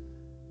 and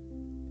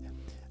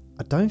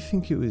I don't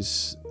think it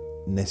was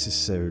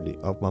necessarily.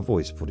 My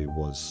voice probably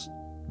was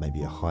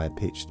maybe a higher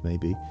pitched.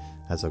 Maybe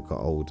as I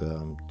got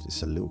older,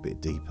 it's a little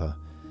bit deeper.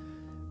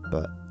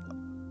 But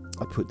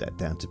I put that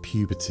down to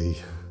puberty.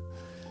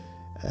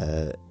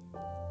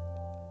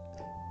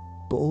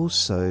 But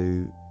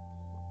also,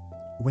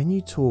 when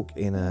you talk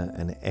in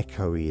an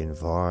echoey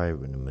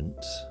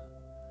environment,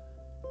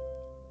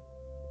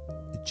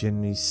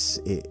 generally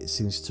it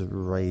seems to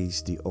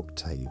raise the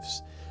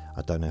octaves.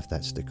 I don't know if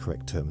that's the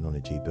correct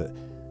terminology, but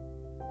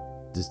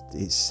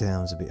it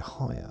sounds a bit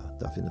higher.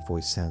 I think the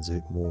voice sounds a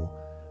bit more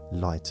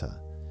lighter.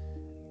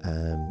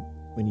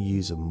 When you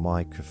use a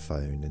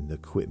microphone and the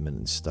equipment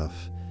and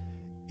stuff,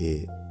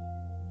 it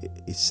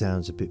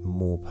sounds a bit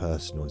more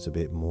personal. It's a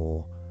bit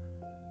more,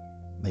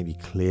 maybe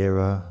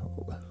clearer.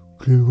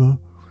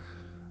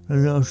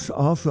 And I think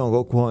I've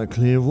got quite a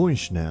clear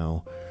voice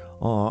now.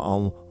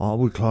 I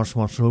would class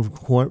myself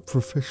quite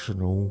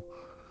professional.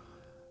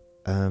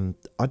 I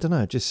don't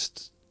know,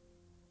 just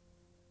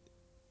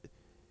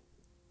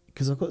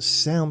because I've got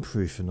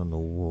soundproofing on the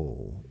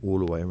wall all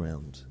the way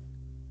around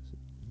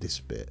this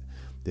bit.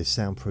 There's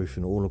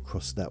soundproofing all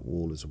across that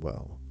wall as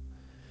well.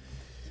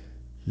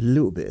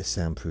 Little bit of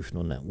soundproofing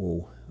on that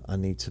wall. I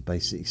need to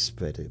basically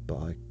spread it, but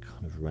I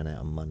kind of ran out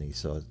of money,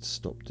 so I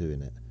stopped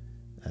doing it.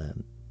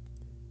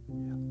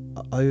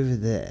 Over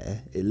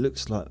there, it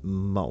looks like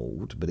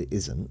mould, but it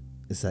isn't.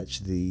 It's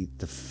actually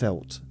the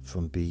felt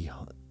from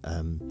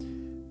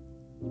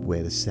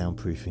where the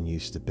soundproofing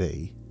used to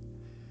be,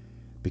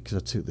 because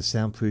I took the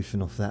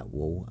soundproofing off that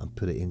wall and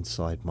put it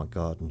inside my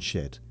garden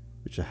shed,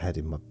 which I had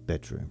in my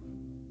bedroom.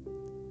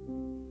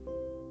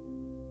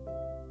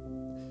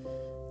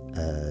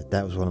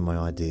 That was one of my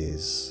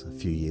ideas a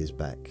few years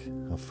back.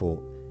 I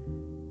thought,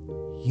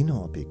 you know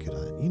what would be a good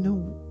idea? You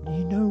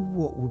know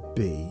what would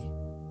be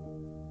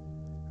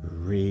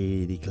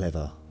really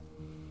clever?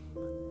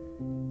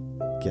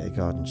 Get a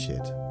garden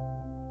shed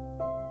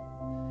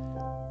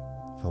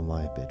for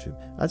my bedroom.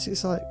 Actually,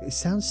 it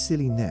sounds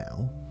silly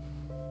now.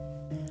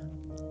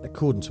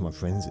 According to my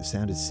friends, it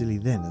sounded silly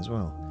then as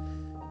well.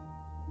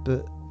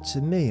 But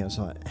to me, I was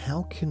like,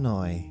 how can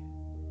I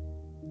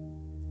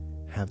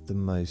have the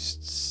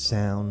most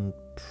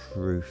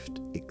soundproofed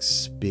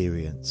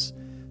experience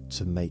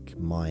to make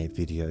my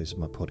videos and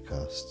my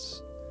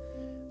podcasts?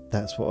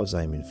 That's what I was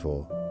aiming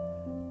for,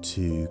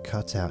 to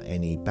cut out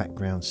any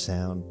background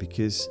sound,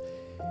 because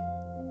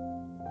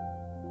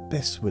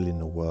best will in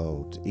the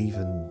world,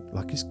 even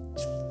like it's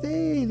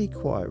fairly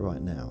quiet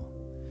right now,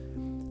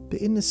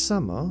 but in the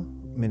summer,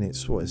 I mean,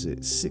 it's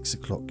 6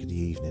 o'clock in the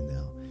evening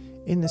now.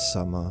 In the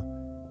summer,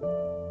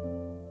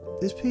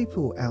 there's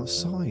people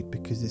outside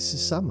because it's the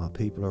summer.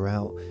 People are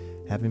out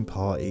having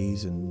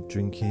parties and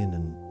drinking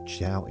and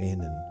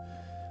shouting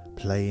and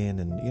playing,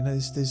 and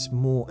there's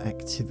more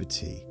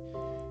activity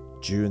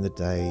during the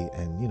day.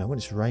 And when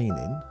it's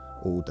raining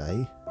all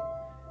day,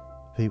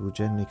 people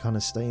generally kind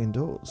of stay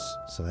indoors,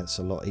 so that's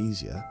a lot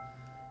easier,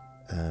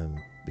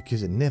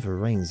 because it never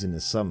rains in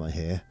the summer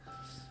here.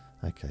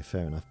 Okay,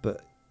 fair enough,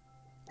 but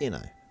in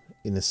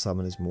the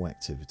summer there's more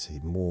activity,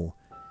 more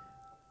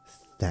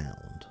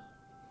sound.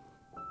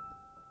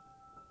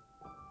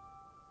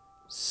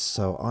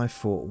 So I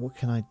thought, what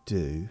can I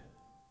do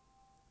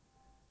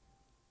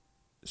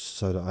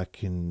so that I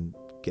can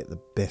get the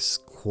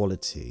best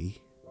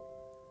quality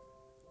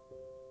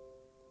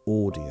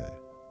audio?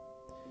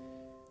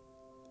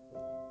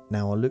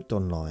 Now I looked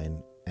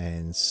online,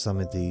 and some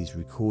of these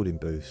recording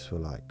booths were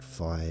like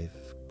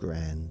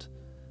 $5,000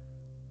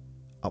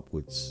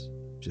 upwards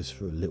just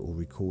for a little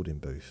recording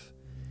booth,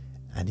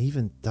 and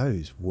even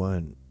those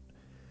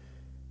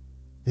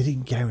they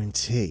didn't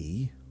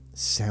guarantee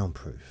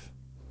soundproof,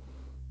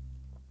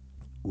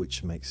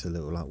 which makes a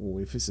little like, well,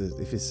 if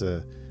it's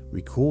a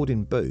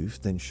recording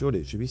booth, then surely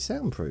it should be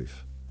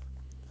soundproof,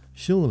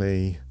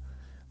 surely.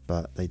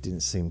 But they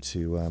didn't seem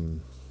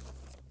to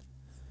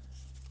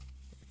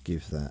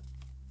give that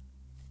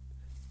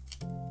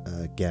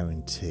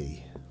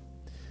guarantee.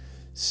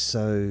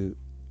 So,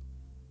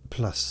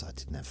 plus I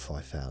didn't have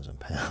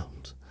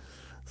 £5,000.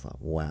 It's like,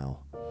 wow.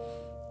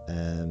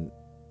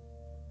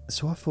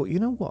 So I thought, you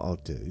know what I'll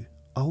do?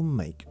 I'll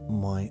make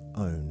my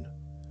own.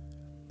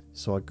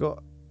 So I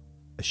got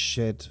a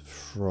shed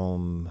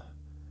from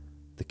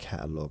the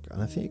catalogue,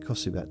 and I think it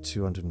cost me about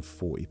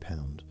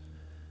 £240.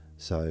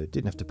 So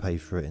didn't have to pay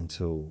for it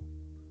until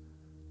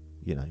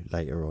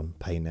later on.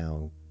 Pay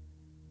now,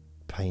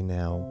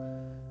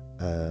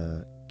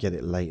 get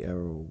it later,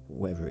 or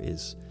whatever it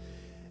is.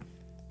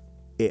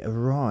 It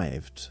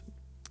arrived,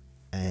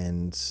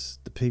 and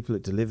the people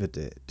that delivered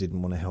it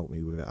didn't want to help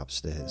me with it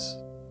upstairs.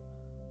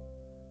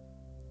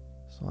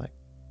 It's like,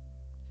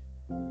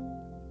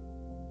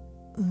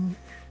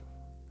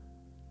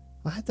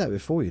 I had that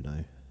before,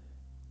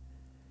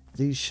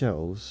 These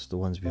shelves, the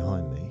ones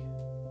behind me,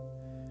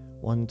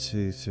 1,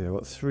 2, 3, I've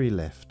got 3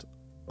 left.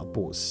 I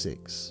bought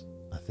 6,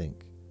 I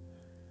think.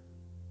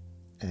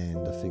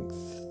 And I think,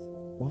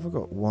 what have I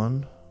got?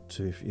 1,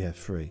 2,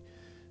 3.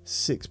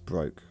 6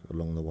 broke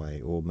along the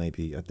way, or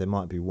maybe there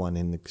might be 1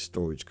 in the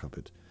storage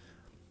cupboard,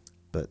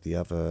 but the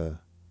other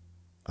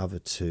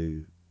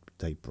 2,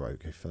 they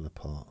broke, they fell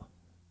apart,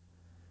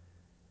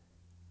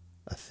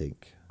 I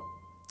think.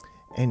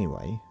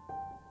 Anyway,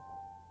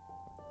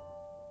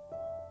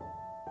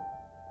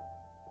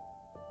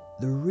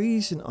 the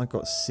reason I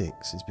got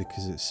 6 is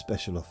because it's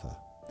special offer.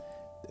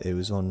 It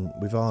was on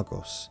with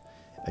Argos,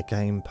 a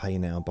game pay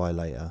now, buy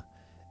later,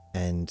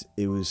 and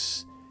it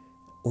was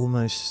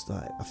almost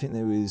like, I think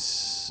there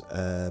was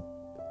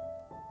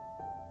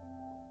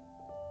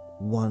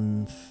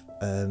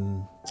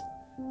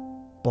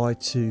buy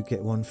 2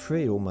 get 1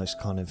 free, almost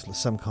kind of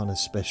some kind of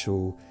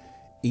special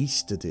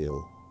Easter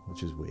deal,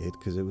 which is weird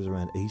because it was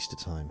around Easter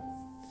time.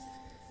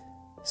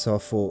 So I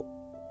thought,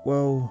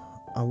 well,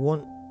 I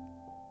want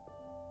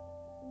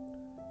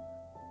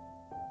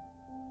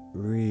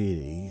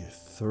really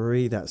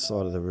 3 that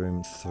side of the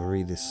room,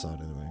 3 this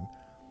side of the room,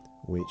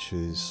 which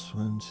is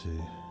 1,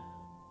 2.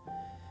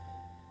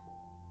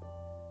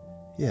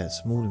 Yeah,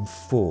 it's more than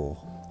 4.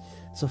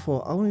 So I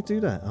thought, I want to do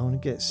that. I want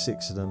to get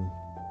 6 of them.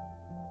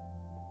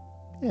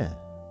 Yeah,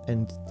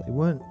 and they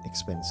weren't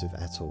expensive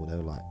at all. They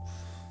were like,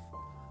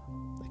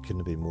 they couldn't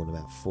have been more than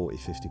about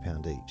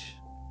 £40-50 each.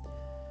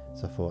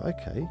 So I thought,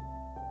 okay.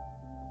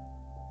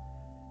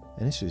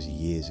 And this was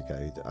years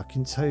ago. I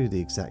can tell you the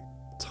exact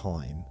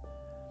time.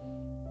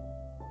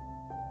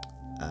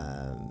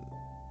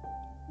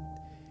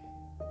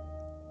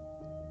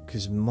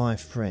 Because my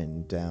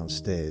friend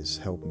downstairs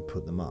helped me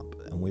put them up,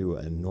 and we were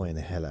annoying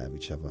the hell out of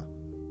each other.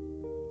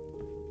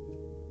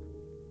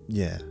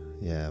 Yeah.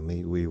 I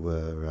mean, we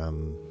were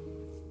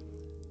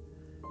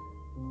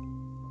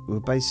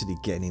basically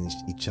getting in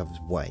each other's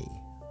way,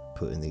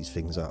 putting these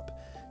things up.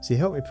 So he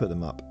helped me put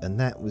them up, and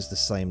that was the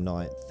same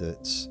night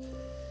that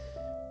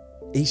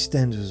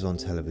EastEnders was on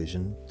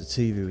television. The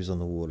TV was on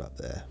the wall up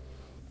there,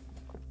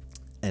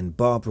 and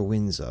Barbara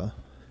Windsor,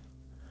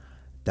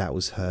 that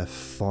was her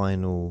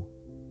final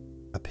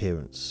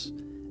appearance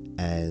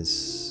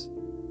as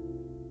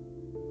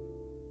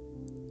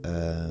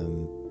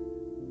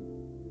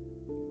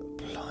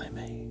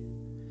blimey,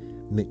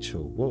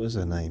 Mitchell. What was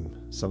her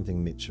name?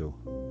 Something Mitchell.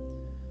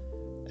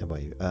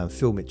 Anyway,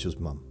 Phil Mitchell's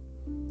mum.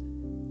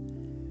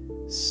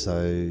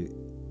 So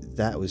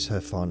that was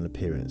her final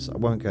appearance. I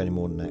won't go any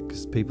more than that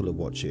because people that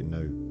watch it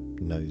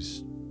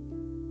knows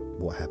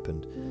what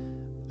happened.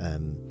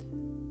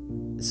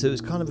 So it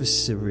was kind of a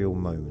surreal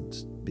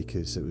moment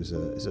because it was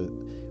the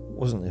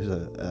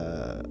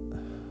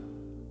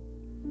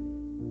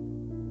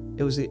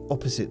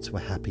opposite to a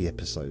happy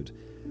episode.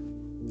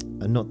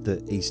 And not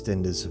that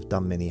EastEnders have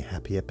done many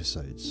happy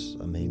episodes.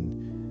 I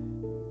mean,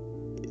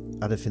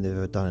 I don't think they've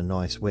ever done a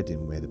nice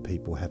wedding where the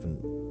people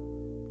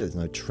there's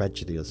no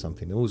tragedy or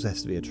something. There always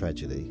has to be a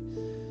tragedy.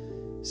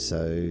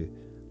 So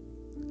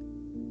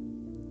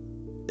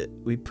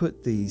we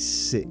put these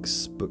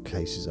 6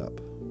 bookcases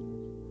up.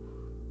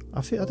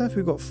 I don't know if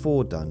we got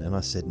 4 done, and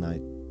I said, no,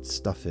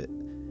 stuff it.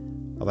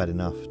 I've had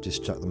enough.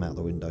 Just chuck them out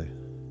the window.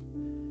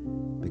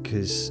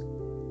 Because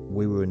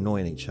we were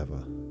annoying each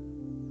other.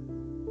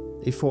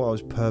 He thought I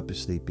was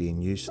purposely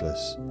being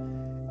useless,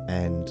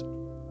 and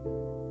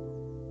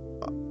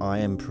I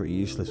am pretty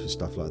useless with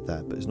stuff like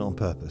that, but it's not on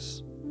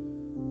purpose.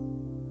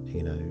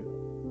 You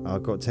know,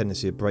 I've got a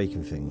tendency of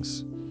breaking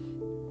things.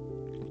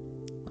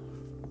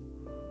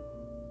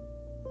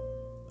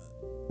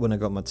 When I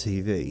got my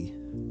TV,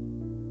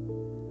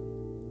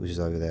 which is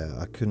over there,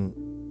 I couldn't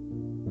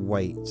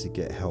wait to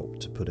get help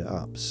to put it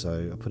up,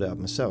 so I put it up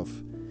myself.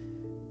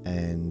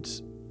 And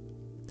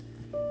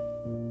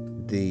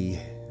the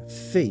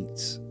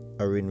feet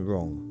are in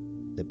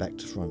wrong, they're back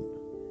to front,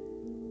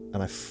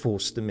 and I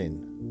forced them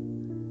in.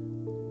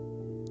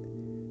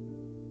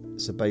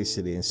 So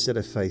basically, instead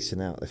of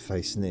facing out, they're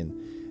facing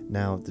in.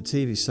 Now the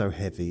TV's so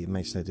heavy, it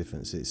makes no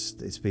difference.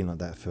 It's been like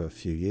that for a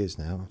few years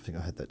now. I think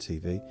I had that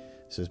TV,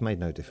 so it's made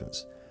no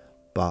difference.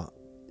 But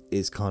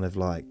it's kind of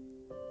like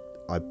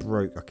I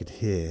could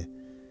hear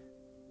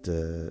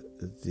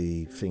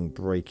the thing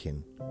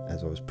breaking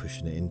as I was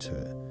pushing it into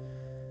it.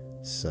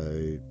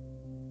 So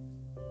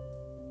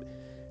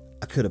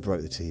I could have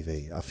broke the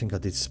TV. I think I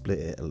did split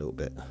it a little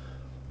bit,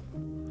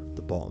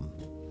 the bottom.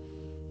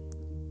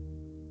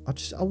 I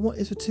just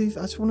wanted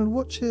to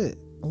watch it.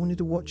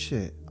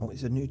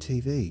 It's a new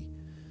TV.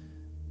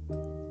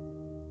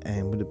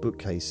 And with the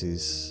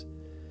bookcases,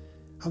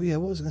 oh yeah,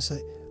 what was I going to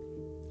say?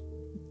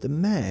 The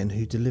man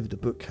who delivered the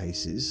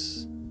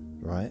bookcases,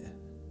 right?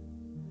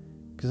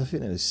 Because I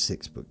think there was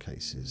 6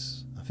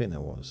 bookcases. I think there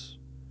was.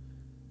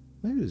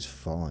 Maybe it was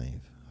 5. I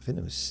think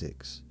there was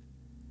 6.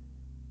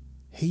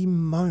 He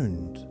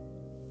moaned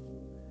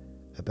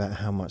about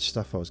how much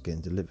stuff I was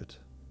getting delivered.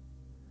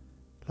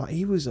 Like,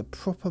 he was a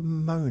proper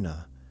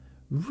moaner,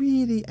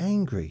 really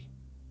angry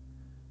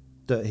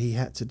that he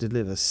had to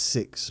deliver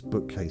 6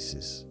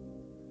 bookcases.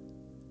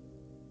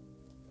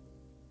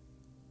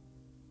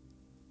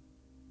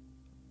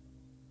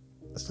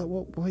 It's like,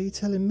 why are you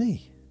telling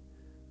me?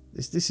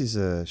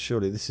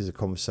 Surely this is a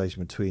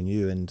conversation between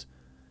you and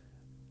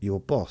your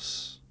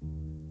boss.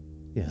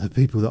 You know, the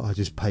people that I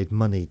just paid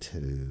money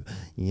to.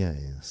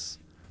 Yes.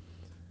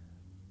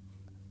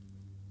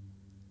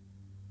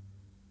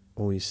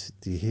 Oh,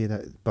 do you hear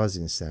that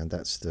buzzing sound?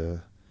 That's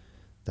the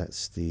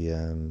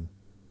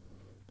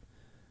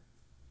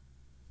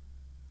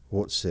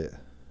what's it?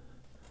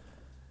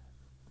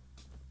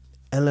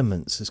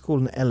 Elements. It's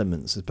called an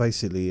elements.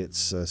 Basically,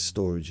 it's a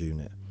storage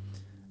unit.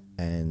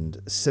 And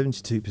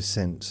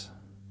 72%,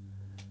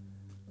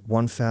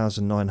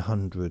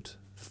 1,900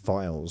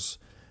 files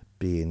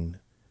being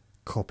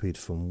copied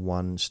from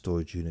one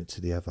storage unit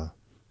to the other.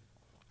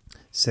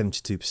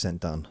 72%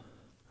 done.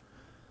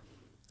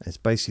 It's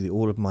basically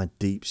all of my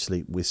deep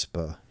sleep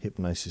whisper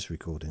hypnosis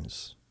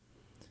recordings.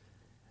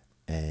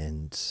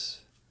 And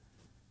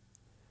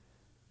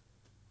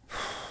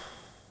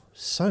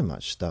so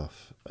much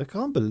stuff. I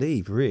can't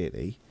believe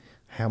really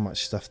how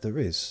much stuff there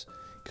is,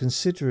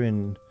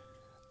 considering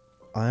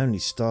I only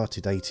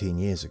started 18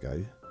 years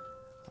ago.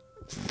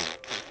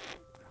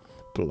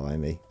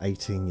 Blimey,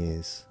 18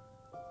 years.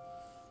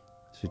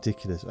 It's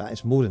ridiculous.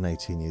 It's more than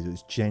 18 years. It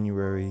was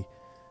January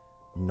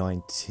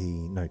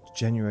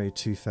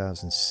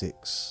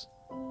 2006.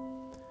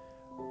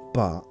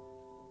 But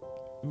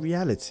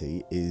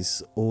reality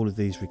is, all of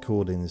these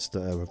recordings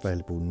that are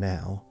available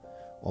now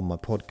on my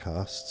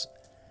podcasts,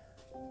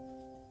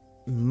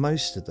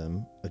 most of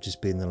them have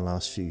just been in the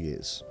last few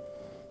years.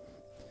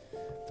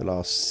 The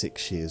last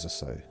 6 years or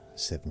so,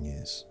 7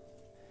 years.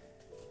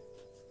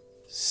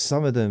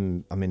 Some of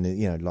them, I mean,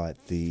 you know,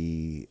 like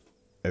the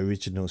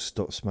original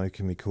Stop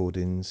Smoking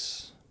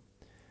recordings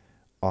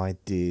I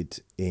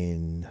did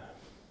in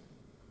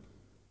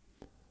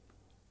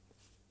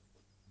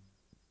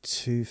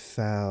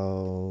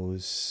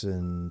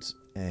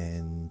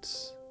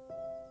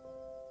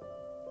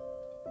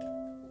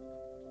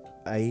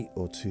 2008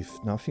 or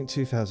I think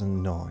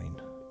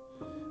 2009.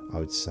 I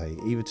would say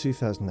either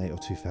 2008 or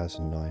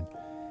 2009.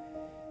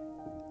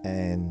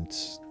 And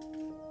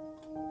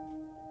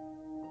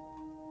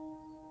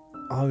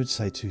I would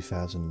say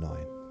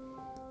 2009.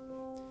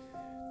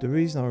 The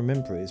reason I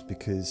remember it is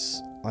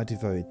because I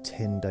devoted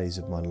 10 days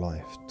of my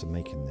life to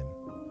making them.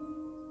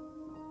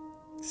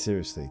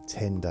 Seriously,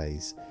 10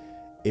 days.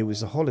 It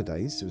was the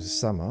holidays, it was the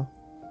summer,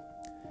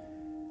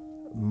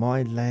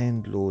 my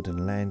landlord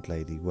and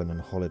landlady went on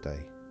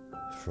holiday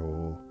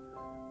for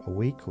a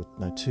week, or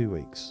no, 2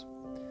 weeks.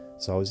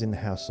 So I was in the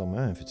house on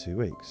my own for 2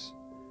 weeks.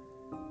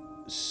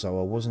 So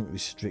I wasn't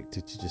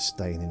restricted to just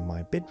staying in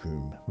my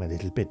bedroom, my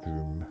little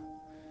bedroom,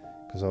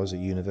 because I was at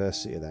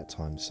university at that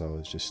time, so I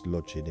was just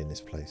lodging in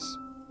this place.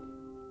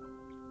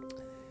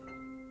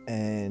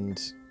 And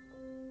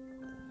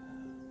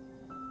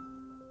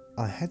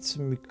I had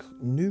some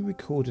new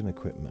recording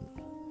equipment,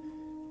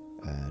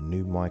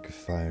 new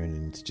microphone,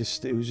 and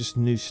it was just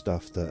new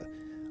stuff that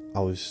I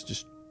was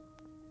just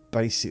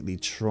basically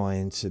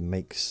trying to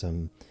make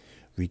some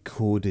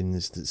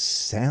recordings that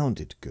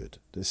sounded good,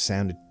 that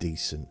sounded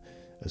decent,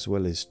 as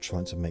well as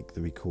trying to make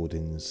the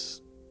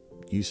recordings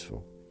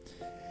useful.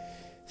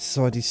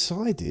 So I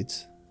decided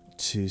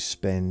to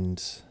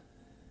spend,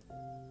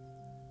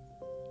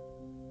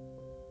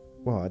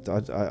 well,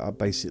 I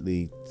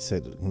basically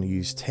said I'm going to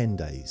use 10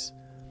 days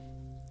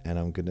and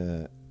I'm going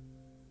to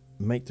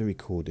make the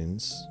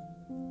recordings,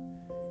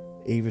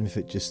 even if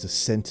it's just a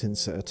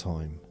sentence at a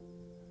time,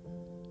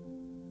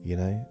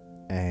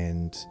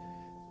 and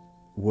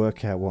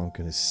work out what I'm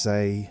going to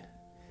say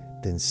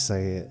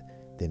it,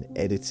 then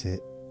edit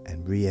it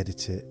and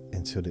re-edit it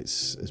until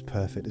it's as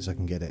perfect as I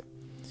can get it.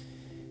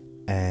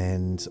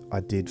 And I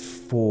did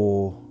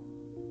 4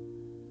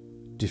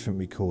 different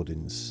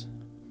recordings,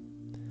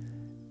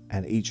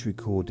 and each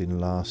recording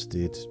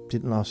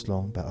didn't last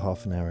long, about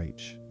half an hour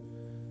each.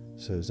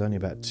 So it was only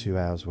about 2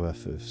 hours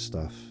worth of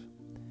stuff.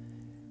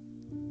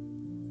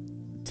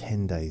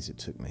 10 days it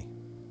took me.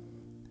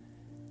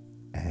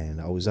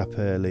 And I was up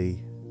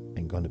early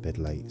and gone to bed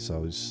late, so I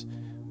was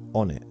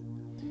on it.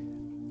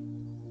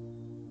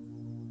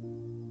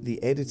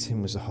 The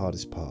editing was the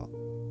hardest part,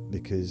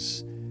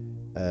 because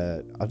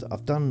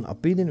I've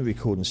been in a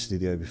recording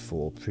studio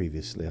before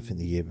previously, I think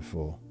the year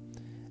before,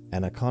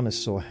 and I kind of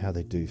saw how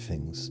they do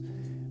things,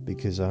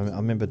 because I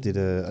remember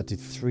I did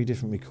 3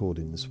 different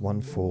recordings,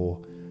 one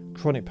for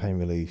chronic pain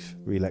relief,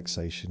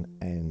 relaxation,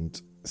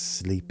 and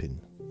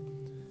sleeping,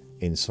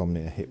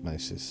 insomnia,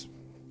 hypnosis.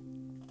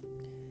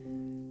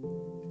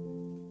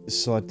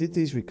 So I did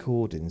these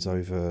recordings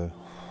over,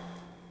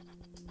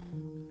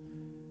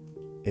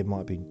 it might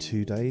have been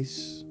 2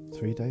 days,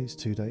 3 days,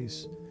 2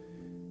 days.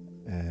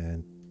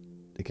 And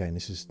again,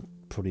 this is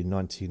probably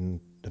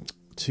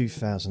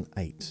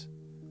 2008.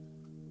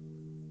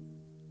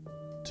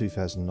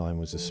 2009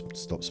 was the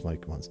stop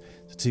smoking ones.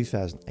 So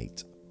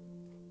 2008.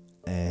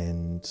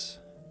 And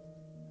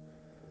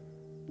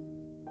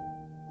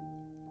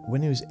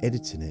when he was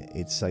editing it,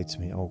 he'd say to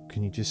me, "Oh,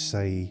 can you just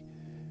say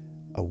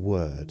a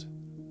word?"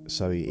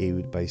 So he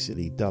would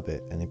basically dub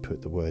it and he'd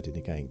put the word in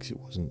again,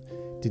 because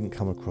it didn't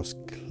come across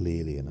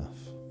clearly enough.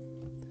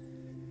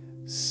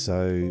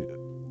 So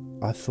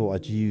I thought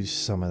I'd use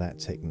some of that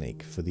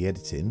technique for the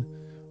editing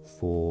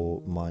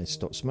for my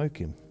stop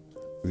smoking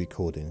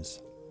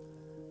recordings.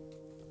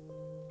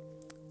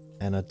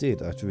 And I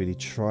did. I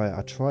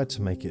tried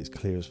to make it as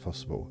clear as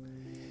possible.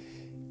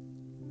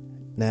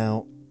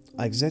 Now,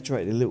 I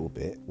exaggerated a little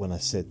bit when I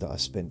said that I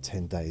spent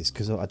 10 days,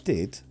 because I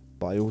did,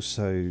 but I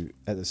also,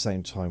 at the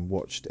same time,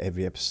 watched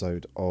every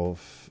episode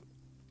of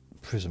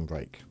Prison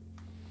Break.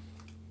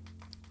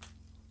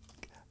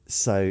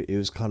 So it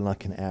was kind of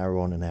like an hour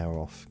on, an hour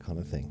off kind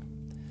of thing.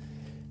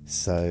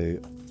 So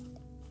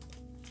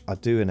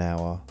I'd do an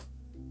hour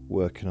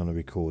working on the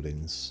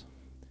recordings,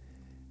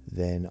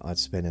 then I'd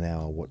spend an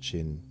hour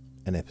watching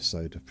an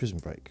episode of Prison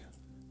Break.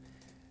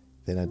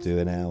 Then I'd do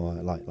an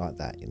hour like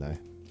that,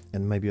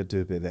 and maybe I'd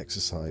do a bit of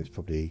exercise,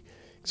 probably,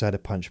 because I had a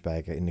punch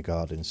bag in the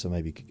garden, so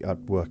maybe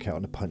I'd work out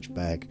on a punch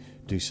bag,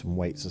 do some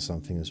weights or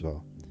something as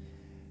well.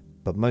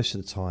 But most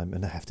of the time,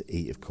 and I have to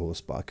eat, of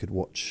course, but I could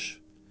watch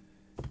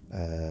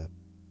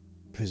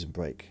Prison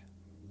Break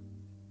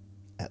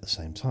at the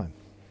same time.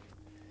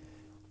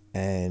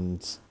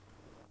 And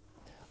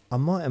I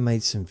might have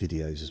made some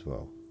videos as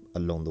well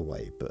along the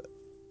way, but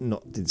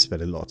didn't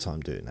spend a lot of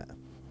time doing that.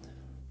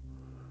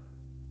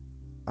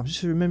 I'm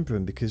just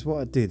remembering, because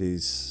what I did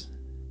is,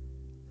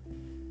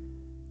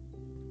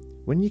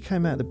 when you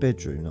came out of the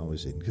bedroom I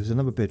was in, because there's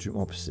another bedroom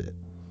opposite,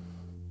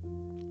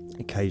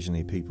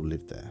 occasionally people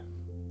lived there.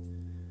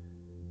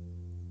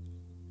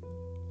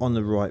 On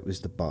the right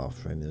was the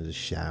bathroom. There was a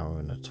shower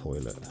and a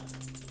toilet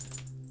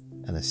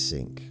and a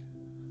sink.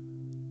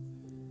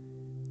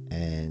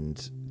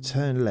 And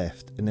turn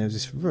left and there was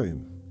this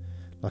room,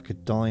 like a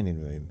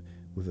dining room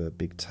with a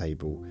big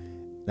table.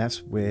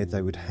 That's where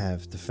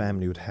the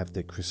family would have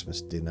their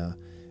Christmas dinner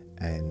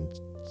and,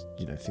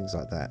 things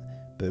like that.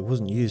 But it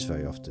wasn't used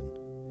very often,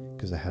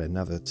 because they had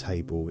another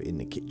table in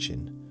the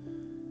kitchen,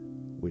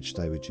 which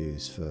they would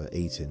use for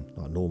eating,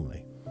 like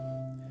normally.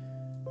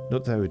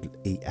 Not that they would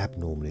eat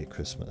abnormally at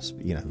Christmas,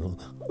 but,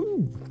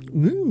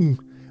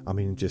 I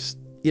mean, just,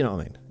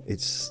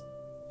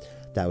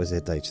 that was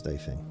their day-to-day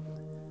thing.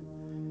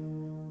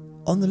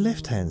 On the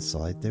left-hand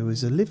side, there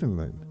was a living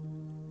room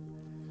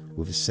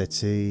with a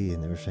settee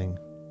and everything.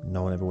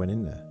 No one ever went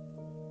in there,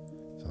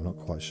 so I'm not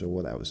quite sure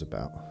what that was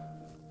about.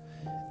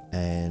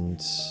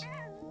 And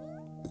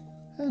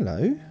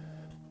hello,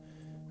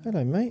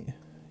 Hello, mate.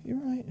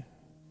 You right?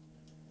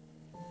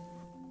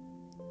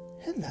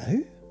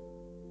 Hello?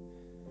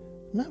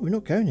 No, we're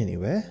not going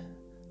anywhere.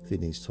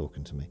 Vinny's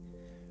talking to me.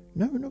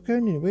 No, we're not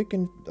going anywhere.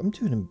 I'm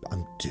doing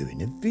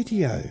a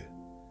video.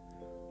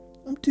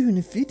 I'm doing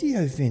a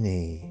video,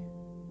 Vinny.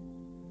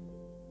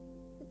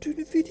 I'm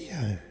doing a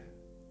video.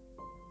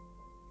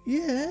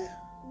 Yeah.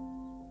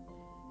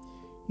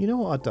 You know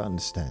what I don't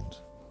understand?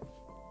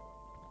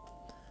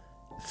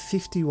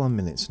 51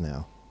 minutes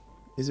now.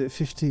 Is it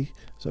 50?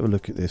 Let's have a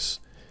look at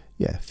this.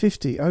 Yeah,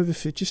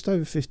 just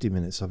over 50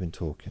 minutes I've been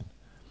talking.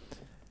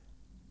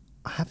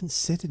 I haven't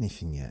said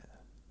anything yet.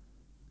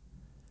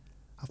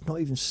 I've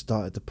not even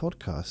started the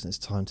podcast and it's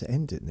time to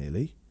end it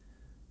nearly.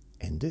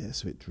 End it?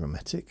 It's a bit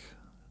dramatic.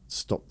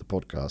 Stop the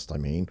podcast, I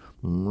mean.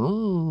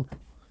 How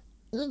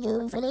you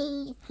doing,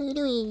 Vinny? How you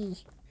doing? Do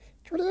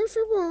you want to go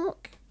for a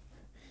walk?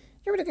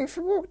 You want to go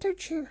for a walk,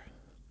 don't you? You're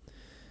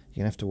going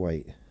to have to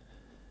wait.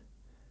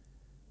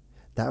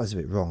 That was a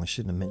bit wrong. I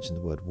shouldn't have mentioned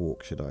the word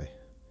walk, should I?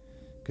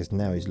 Because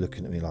now he's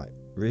looking at me like,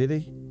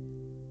 really?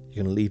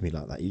 You're going to leave me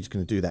like that? You're just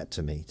going to do that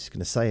to me? Just going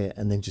to say it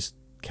and then just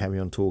carry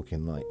on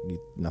talking like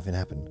nothing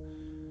happened?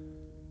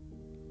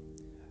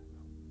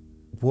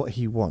 What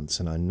he wants,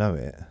 and I know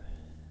it,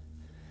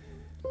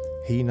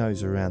 he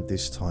knows around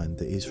this time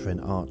that his friend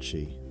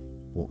Archie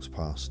walks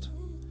past.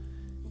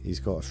 He's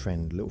got a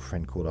little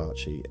friend called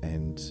Archie,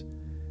 and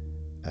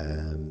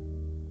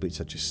which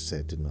I just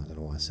said, didn't I? I don't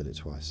know why I said it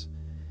twice.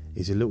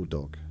 He's a little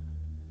dog.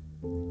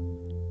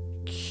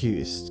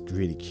 Cutest,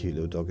 really cute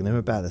little dog. And they're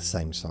about the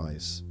same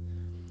size.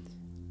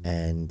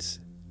 And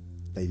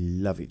they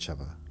love each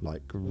other.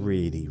 Like,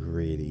 really,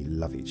 really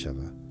love each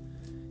other.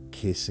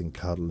 Kiss and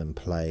cuddle and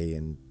play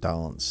and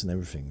dance and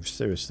everything.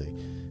 Seriously.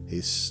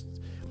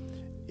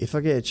 If I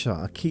get a chance,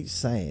 I keep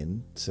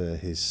saying to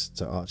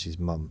Archie's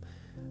mum,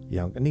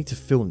 I need to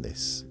film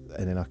this.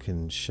 And then I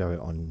can show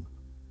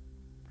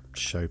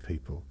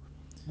people.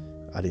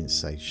 I didn't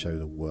say show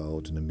the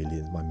world and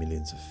my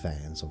millions of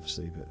fans,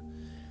 obviously, but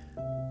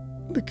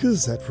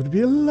because that would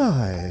be a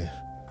lie.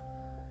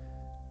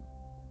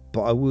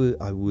 But I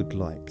would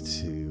like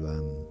to.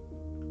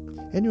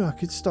 Anyway, I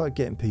could start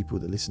getting people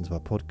that listen to my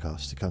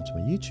podcast to come to my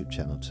YouTube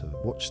channel to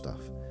watch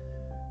stuff,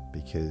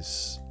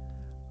 because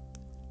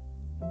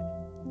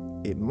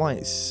it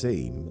might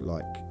seem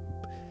like,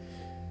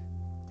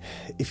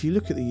 if you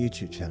look at the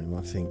YouTube channel, you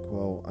might think,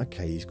 well,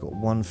 okay, he's got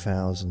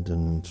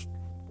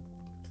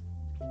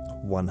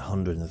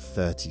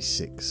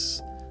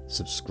 1,136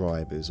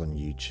 subscribers on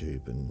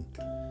YouTube, and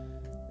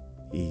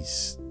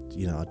he's,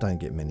 I don't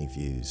get many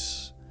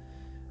views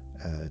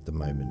at the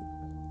moment,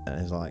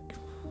 and it's like,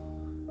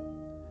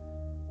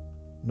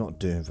 not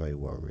doing very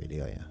well, really,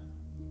 are you?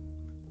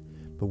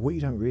 But what you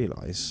don't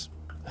realise,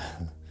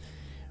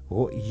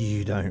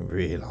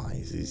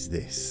 is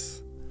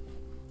this.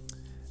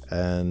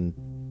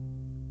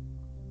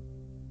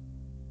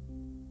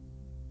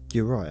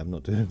 You're right, I'm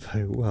not doing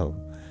very well.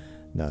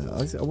 No,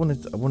 I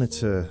want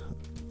to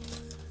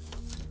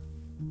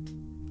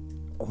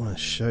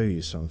show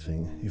you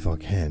something, if I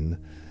can,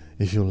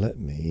 if you'll let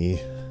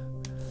me.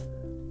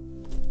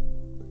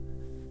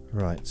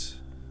 Right,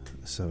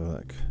 let's have a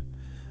look.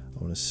 I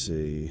want to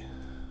see.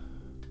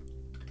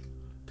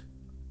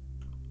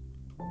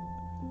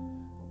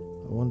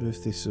 I wonder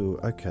if this will.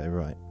 Okay,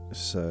 right.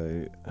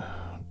 So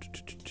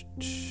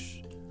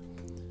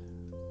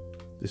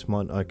this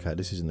might. Okay,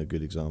 this isn't a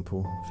good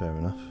example. Fair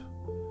enough.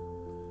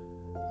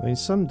 I mean,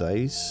 some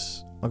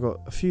days I got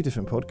a few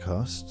different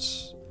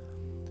podcasts,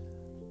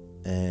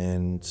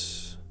 and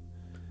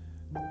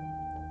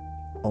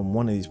on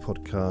one of these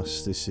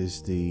podcasts, this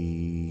is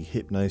the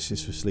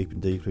Hypnosis for Sleeping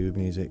Deeply with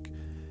Music.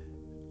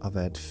 I've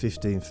had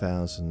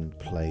 15,000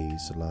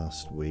 plays the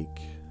last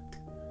week.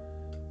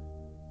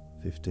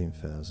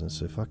 15,000.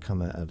 So if I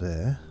come out of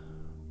there,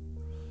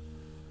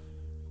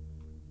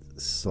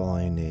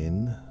 sign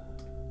in,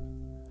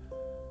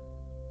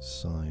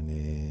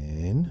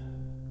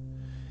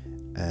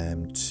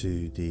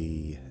 to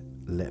the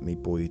Let Me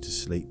Bore You to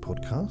Sleep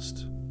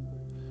podcast.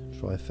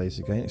 Try a face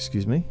again,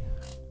 excuse me.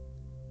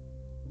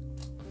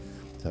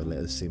 Don't let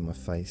her see my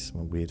face,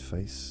 my weird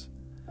face.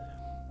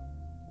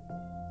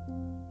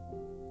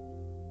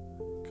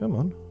 Come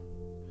on.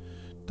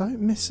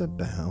 Don't mess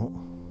about.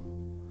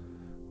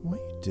 What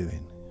are you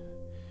doing?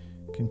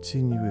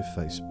 Continue with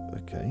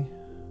Facebook. Okay.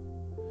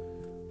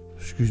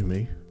 Excuse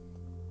me.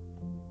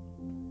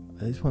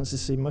 He just wants to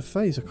see my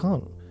face. I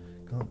can't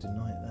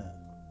deny that.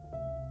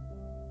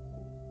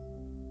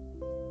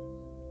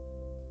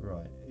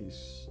 Right.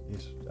 It's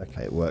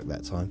okay. It worked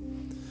that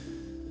time.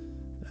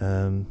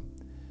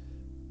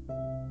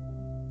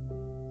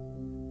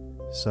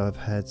 So I've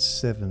had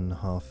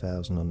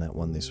 7,500 on that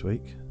one this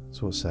week.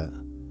 So what's that?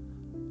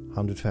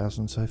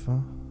 100,000 so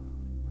far?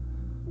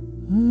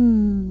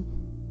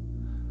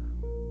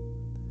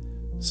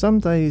 Some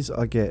days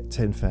I get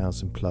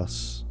 10,000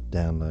 plus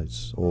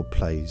downloads or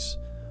plays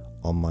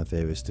on my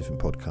various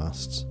different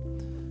podcasts.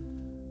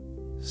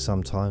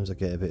 Sometimes I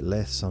get a bit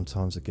less,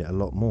 sometimes I get a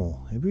lot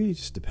more. It really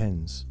just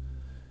depends.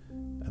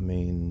 I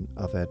mean,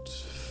 I've had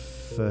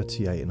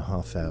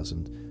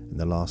 38,500 in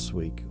the last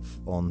week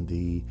on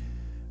the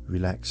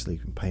Relax,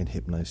 Sleep and Pain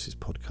Hypnosis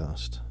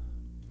podcast.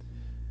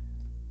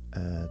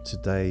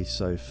 Today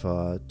so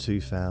far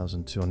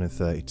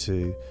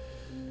 2,232.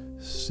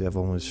 The other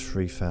one was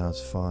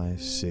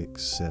 3,005,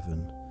 6,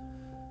 7.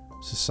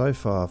 So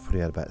far I've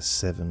probably had about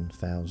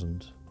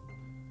 7,000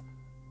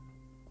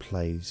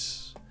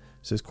 plays.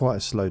 So it's quite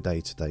a slow day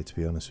today, to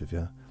be honest with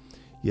you.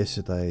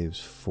 Yesterday it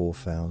was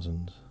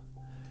 4,000.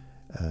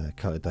 A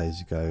couple of days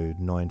ago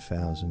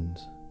 9,000,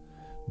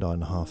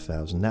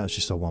 9,500. That was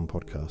just on one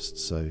podcast.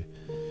 So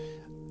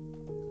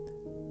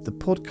the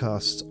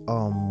podcasts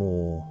are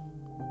more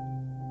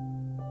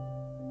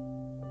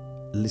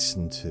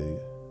listened to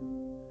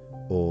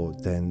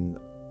than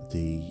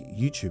the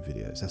YouTube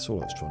videos. That's all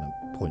I was trying to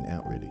point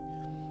out, really.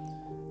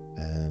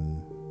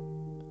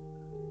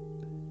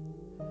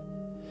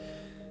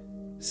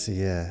 So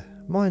yeah,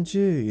 mind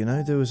you,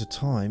 there was a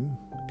time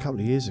a couple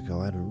of years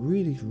ago I had a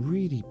really,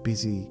 really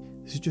busy.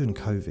 This is during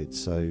COVID,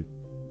 so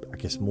I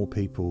guess more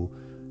people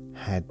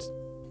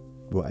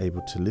were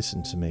able to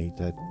listen to me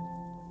that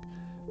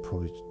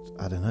probably,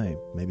 I don't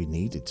know, maybe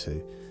needed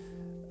to,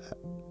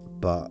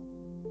 but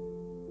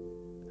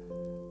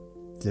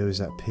there was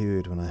that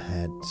period when I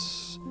had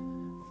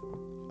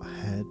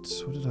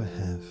what did I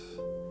have?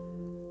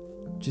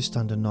 Just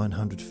under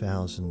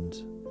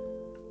 900,000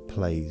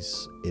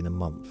 plays in a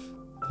month.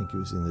 I think it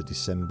was in the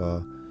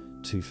December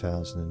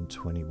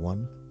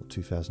 2021 or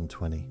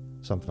 2020,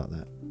 something like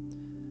that.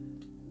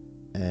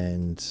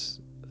 And it's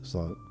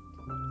like,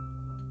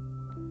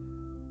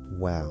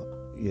 wow,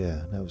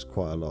 yeah, that was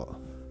quite a lot.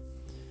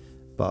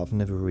 But I've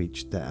never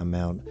reached that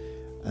amount.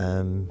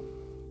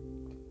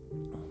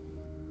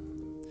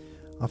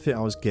 I think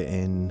I was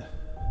getting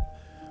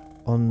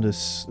on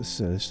this.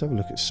 Let's have a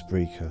look at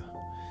Spreaker.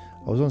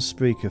 I was on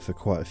Spreaker for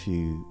quite a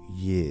few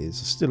years.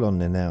 I'm still on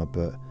there now,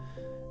 but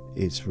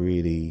it's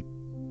really,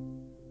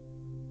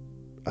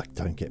 I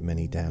don't get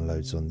many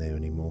downloads on there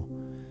anymore,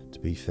 to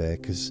be fair,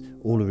 because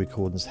all the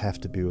recordings have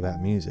to be without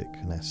music,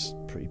 and that's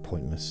pretty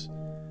pointless.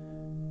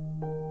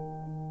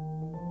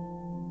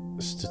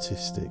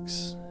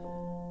 Statistics.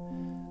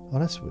 Oh,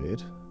 that's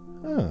weird.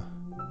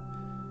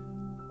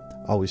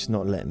 Oh, it's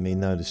not letting me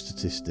know the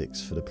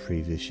statistics for the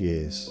previous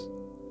years.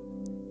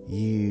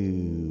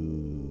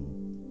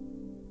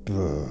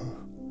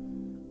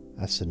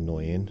 That's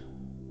annoying.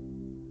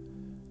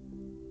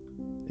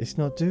 It's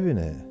not doing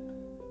it.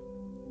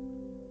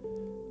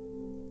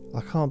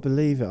 I can't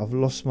believe it. I've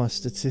lost my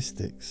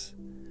statistics.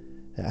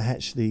 It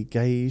actually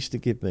used to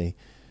give me.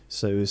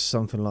 So it was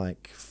something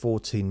like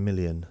 14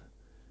 million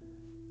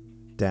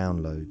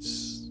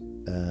downloads.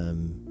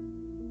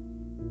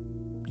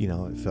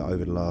 For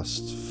over the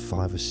last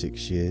 5 or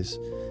 6 years,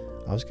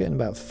 I was getting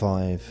about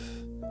 5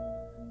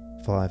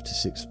 to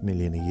 6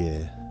 million a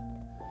year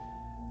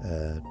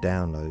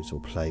downloads or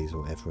plays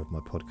or whatever of my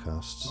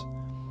podcasts,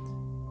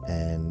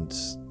 and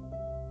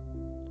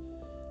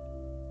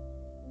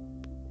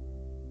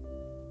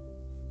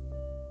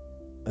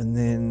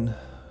then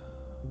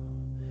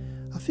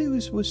I think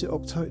it was it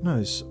October? No,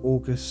 it's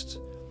August.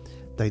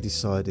 They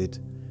decided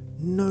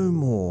no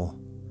more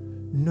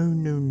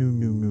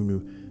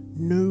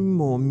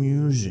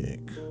music.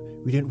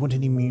 We don't want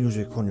any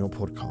music on your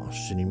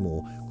podcasts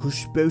anymore because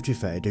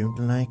Spotify don't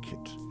like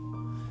it.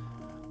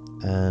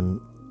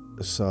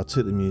 So I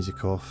took the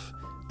music off.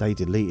 They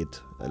deleted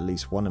at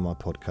least one of my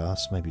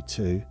podcasts, maybe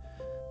two,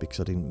 because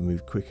I didn't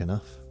move quick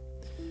enough.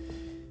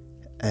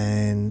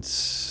 And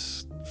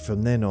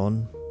from then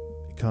on,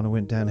 it kind of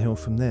went downhill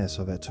from there.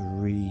 So I've had to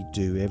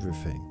redo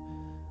everything,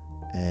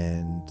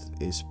 and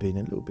it's been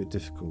a little bit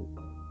difficult.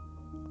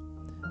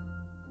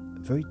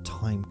 Very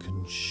time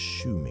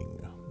consuming.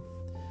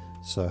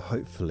 So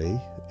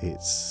hopefully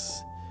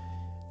it's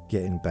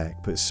getting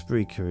back. But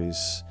Spreaker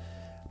is...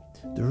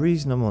 The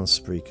reason I'm on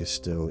Spreaker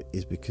still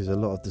is because a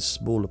lot of the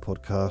smaller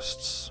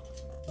podcasts,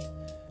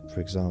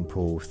 for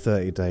example,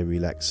 30-day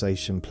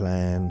relaxation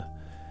plan,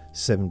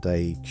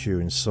 7-day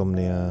cure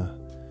insomnia,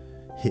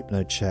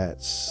 hypno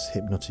chats,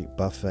 hypnotic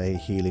buffet,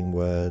 healing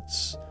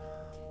words,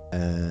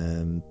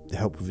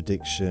 help with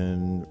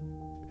addiction,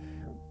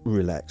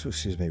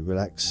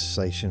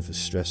 relaxation for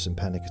stress and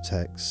panic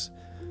attacks,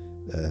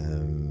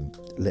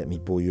 let me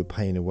bore your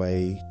pain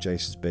away,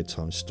 Jason's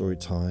bedtime story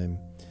time,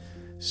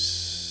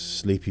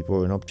 sleepy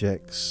boring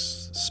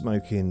objects,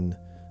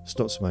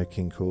 stop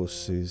smoking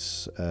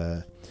courses,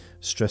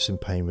 stress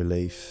and pain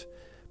relief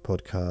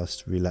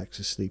podcast, relax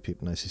and sleep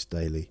hypnosis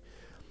daily.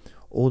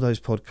 All those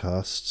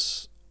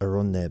podcasts are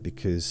on there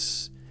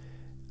because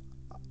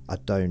I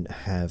don't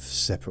have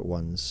separate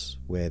ones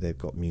where they've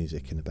got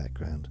music in the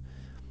background.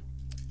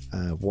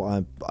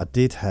 I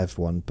did have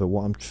one, but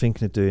what I'm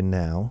thinking of doing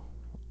now,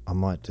 I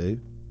might do,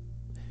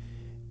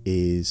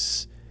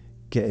 is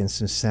getting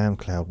some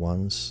SoundCloud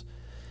ones.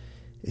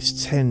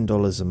 It's $10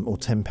 or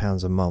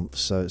 £10 a month,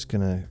 so it's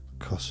going to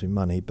cost me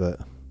money,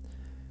 but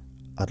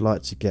I'd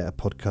like to get a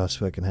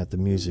podcast where I can have the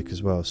music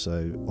as well.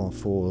 So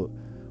for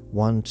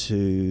 1,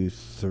 2,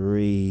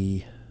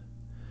 3,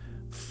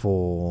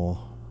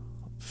 4,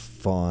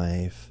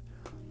 5,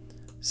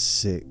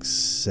 6,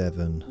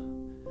 7.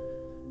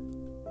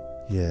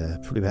 Yeah,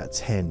 probably about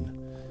 10.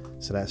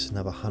 So that's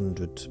another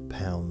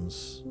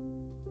 £100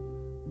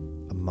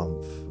 a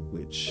month,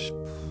 which,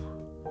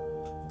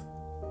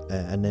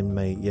 and then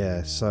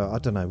so I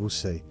don't know, we'll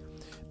see,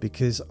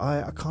 because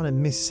I kind of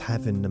miss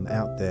having them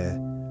out there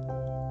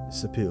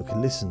so people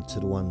can listen to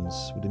the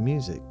ones with the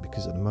music,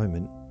 because at the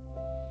moment,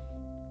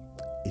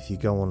 if you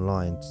go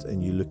online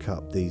and you look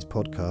up these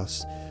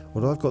podcasts,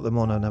 well, I've got them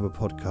on another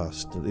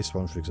podcast, this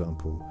one for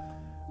example,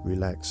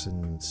 Relax,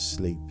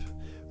 Sleep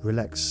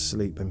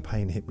and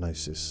Pain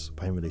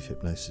Relief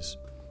Hypnosis.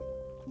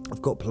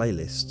 I've got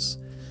playlists,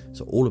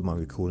 so all of my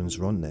recordings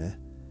are on there,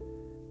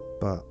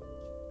 but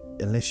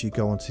unless you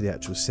go onto the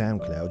actual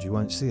SoundCloud, you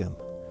won't see them,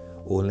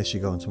 or unless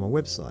you go onto my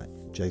website,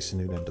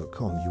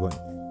 jasonnewland.com, you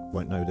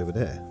won't know they were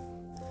there.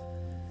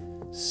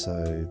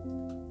 So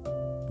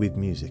with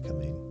music, I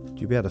mean,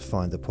 you'll be able to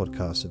find the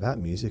podcast about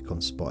music on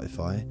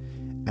Spotify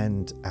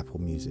and Apple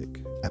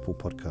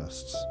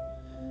Podcasts.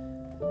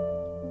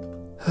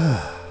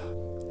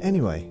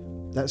 Anyway,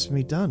 that's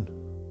me done.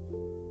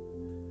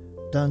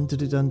 Done.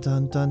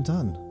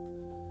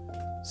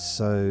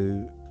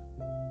 So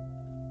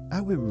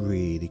that went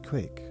really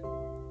quick.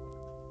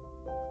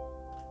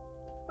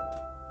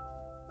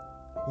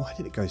 Why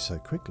did it go so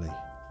quickly?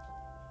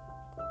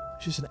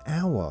 It's just an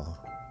hour,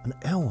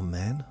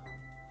 man.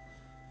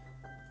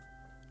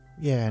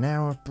 Yeah, an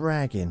hour of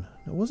bragging.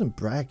 It wasn't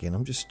bragging.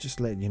 I'm just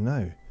letting you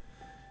know.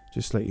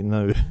 Just letting you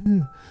know,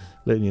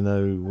 letting you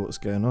know what's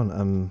going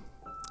on.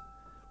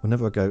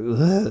 Whenever I go,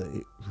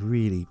 it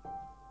really,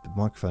 the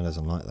microphone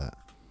doesn't like that.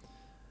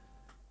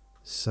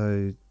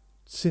 So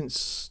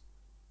since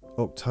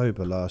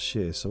October last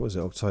year, so what was it?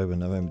 October,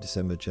 November,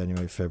 December,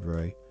 January,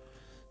 February.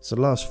 So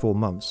the last 4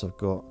 months, I've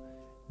got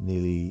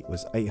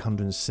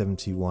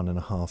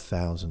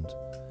 871,500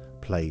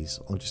 plays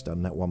on just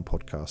on that one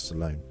podcast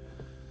alone.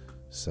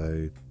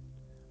 So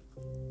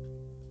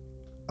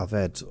I've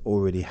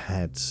already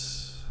had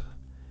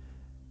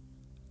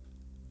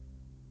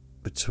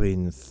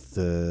between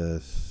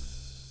the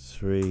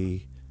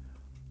 3,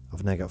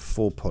 I've now got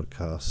 4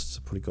 podcasts.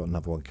 I've probably got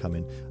another one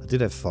coming. I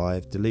did have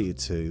 5, deleted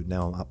 2,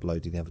 now I'm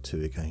uploading the other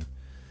 2 again.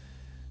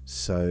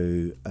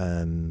 So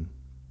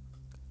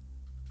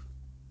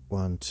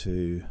 1,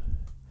 2,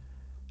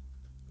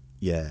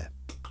 yeah,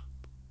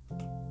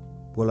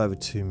 well over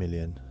 2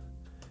 million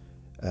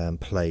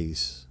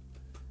plays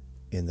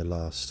in the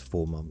last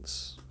 4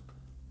 months.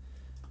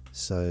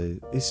 So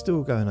it's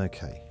still going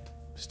okay.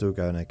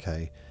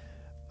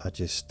 I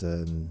just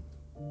I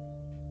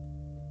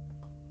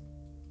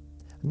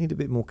need a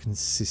bit more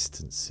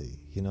consistency,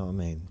 you know what I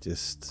mean?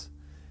 Just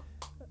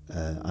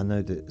I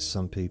know that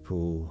some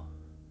people,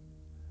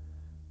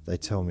 they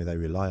tell me they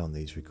rely on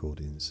these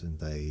recordings, and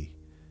they,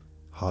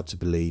 hard to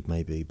believe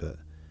maybe, but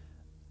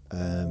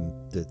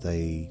that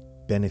they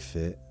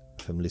benefit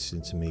from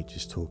listening to me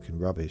just talking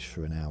rubbish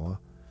for an hour,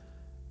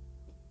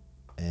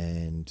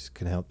 and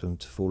can help them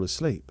to fall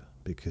asleep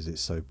because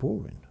it's so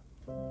boring.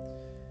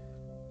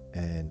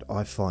 And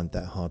I find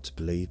that hard to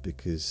believe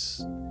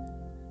because,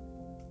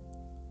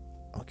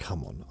 oh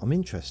come on, I'm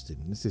interested.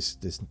 Is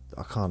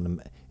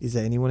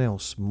there anyone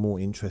else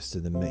more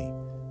interested than me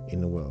in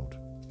the world?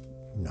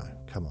 No,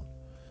 come on.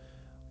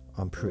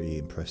 I'm pretty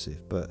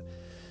impressive, but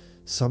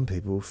some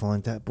people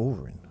find that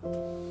boring.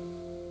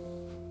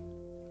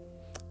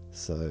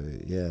 So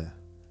yeah,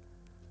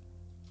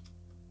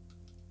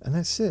 and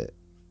that's it.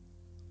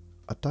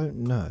 I don't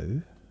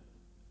know.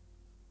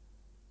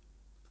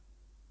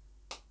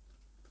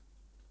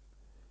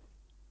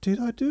 Did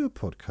I do a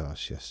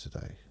podcast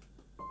yesterday?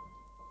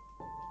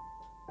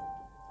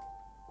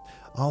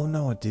 Oh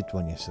no, I did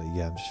one yesterday.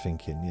 Yeah, I'm just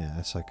thinking. Yeah,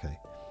 that's okay.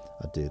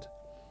 I did.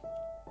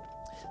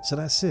 So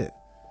that's it.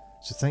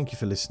 So thank you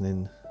for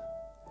listening.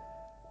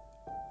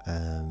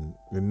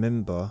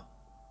 Remember,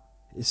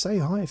 say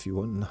hi if you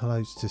want, and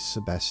hello to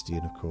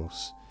Sebastian, of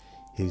course.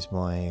 He's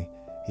my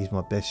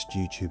best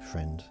YouTube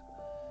friend.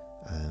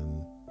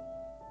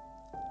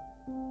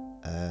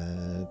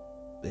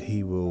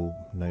 He will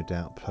no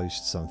doubt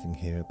post something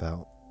here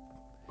about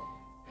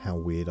how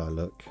weird I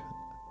look.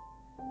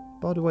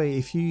 By the way,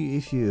 if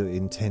you're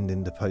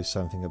intending to post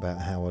something about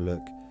how I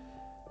look,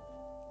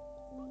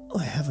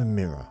 I have a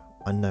mirror.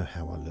 I know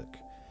how I look,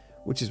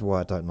 which is why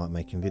I don't like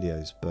making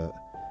videos. But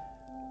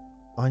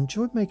I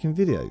enjoyed making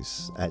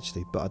videos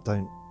actually, but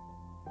I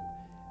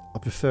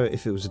prefer it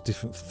if it was a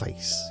different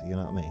face. You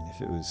know what I mean?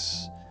 If it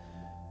was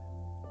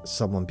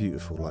someone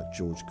beautiful like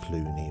George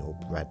Clooney or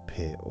Brad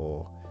Pitt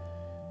or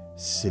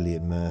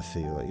Cillian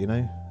Murphy, or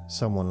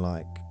someone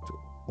like,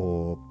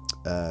 or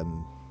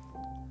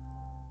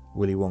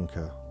Willy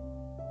Wonka,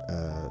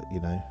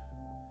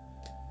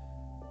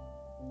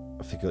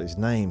 I forgot his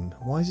name.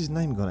 Why has his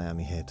name gone out of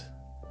my head?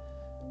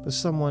 But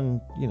someone,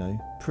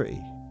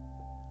 pretty.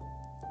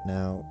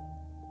 Now,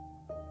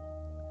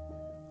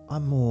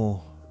 I'm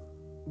more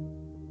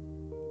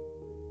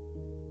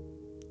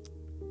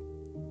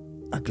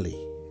ugly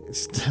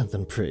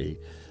than pretty.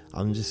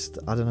 I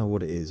don't know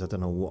what it is. I don't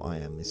know what I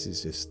am. This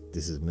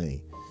is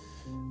me.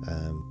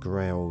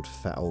 grey old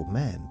fat old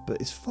man, but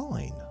it's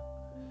fine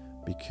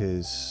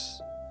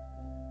because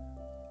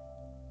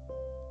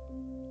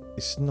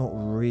it's not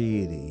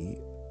really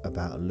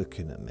about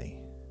looking at me.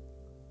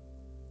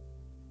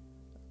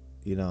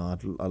 You know,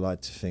 I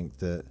like to think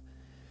that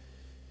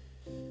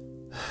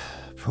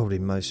probably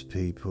most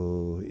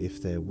people,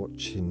 if they're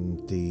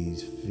watching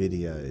these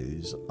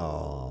videos,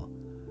 are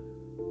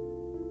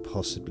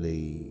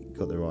possibly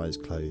got their eyes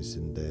closed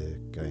and they're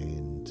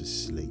going to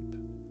sleep,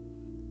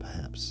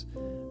 perhaps.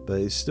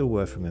 But it's still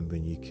worth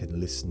remembering you can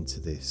listen to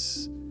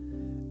this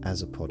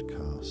as a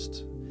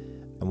podcast.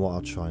 And what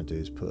I'll try and do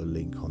is put a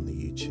link on the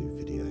YouTube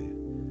video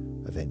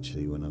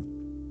eventually when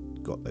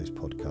I've got those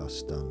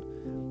podcasts done.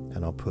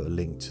 And I'll put a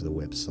link to the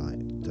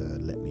website,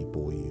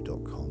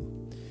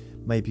 letmeboreYou.com.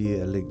 Maybe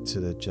a link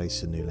to the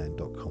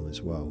jasonnewland.com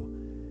as well,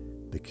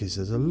 because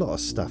there's a lot of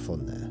stuff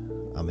on there.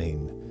 I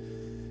mean,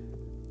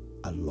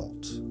 a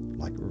lot,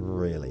 like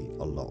really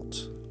a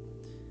lot.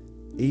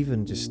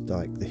 Even just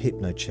like the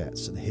hypno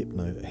chats and the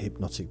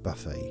hypnotic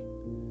buffet,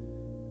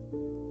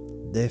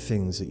 they're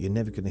things that you're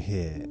never going to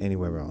hear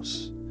anywhere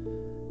else,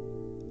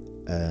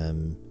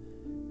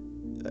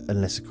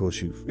 unless of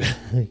course you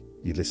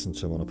you listen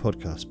to them on a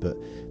podcast. But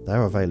they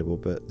are available,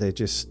 but they're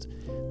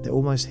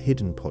almost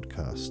hidden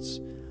podcasts,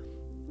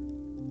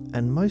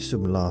 and most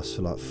of them last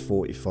for like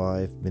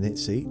 45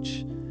 minutes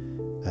each,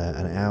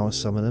 an hour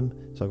some of them.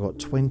 So I've got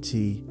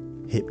 20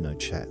 hypno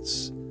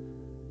chats,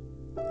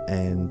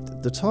 and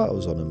the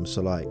titles on them,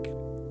 so like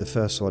the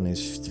first one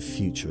is The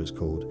Future, is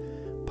called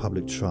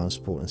Public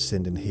Transport and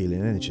Sending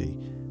Healing Energy.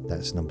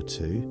 That's number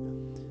 2.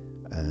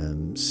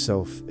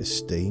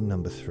 Self-Esteem,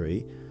 number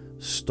 3.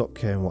 Stop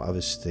Caring What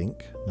Others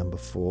Think, number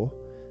 4.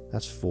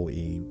 That's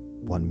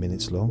 41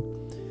 minutes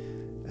long.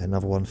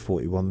 Another one,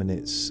 41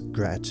 minutes.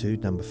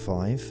 Gratitude, number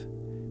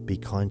 5. Be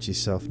Kind to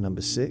Yourself,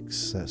 number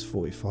 6. That's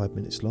 45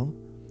 minutes long.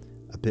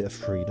 A Bit of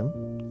Freedom.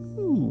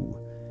 Ooh.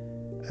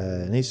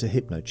 And these are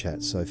hypno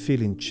chats. So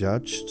Feeling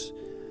Judged,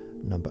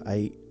 number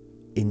 8.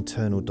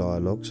 Internal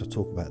Dialogues, I'll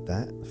talk about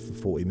that for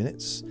 40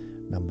 minutes.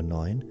 Number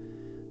 9.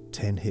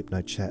 10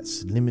 hypno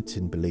chats,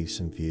 Limiting Beliefs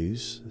and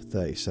Views,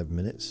 37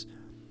 minutes.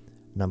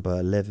 Number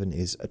 11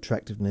 is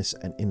Attractiveness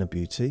and Inner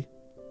Beauty.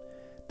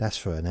 That's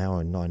for an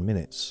hour and 9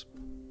 minutes.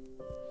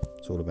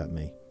 It's all about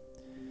me.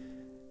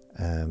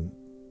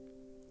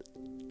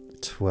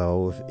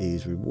 12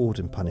 is Reward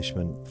and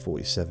Punishment,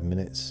 47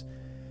 minutes.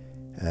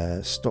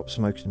 Stop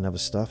Smoking and Other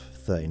Stuff,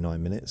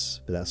 39 minutes,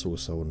 but that's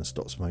also on the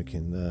Stop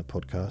Smoking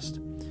podcast.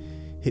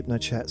 Hypno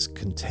Chats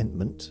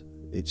Contentment,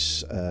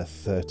 it's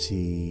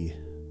 30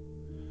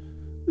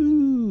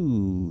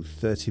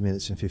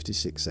 minutes and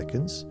 56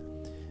 seconds.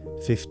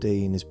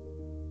 15 is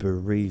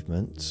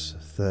Bereavement,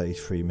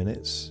 33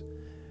 minutes.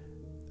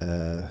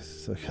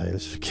 Okay,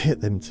 let's forget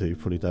them two,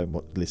 probably don't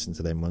want to listen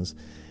to them ones.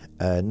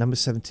 Number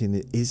 17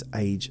 is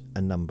Age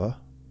a Number,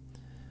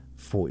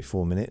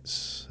 44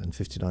 minutes and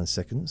 59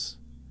 seconds.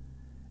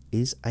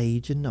 Is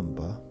age a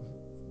number?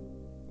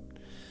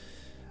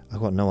 I've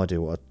got no idea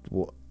what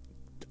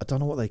I don't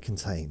know what they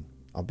contain.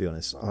 I'll be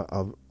honest.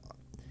 I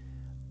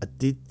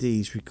did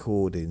these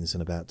recordings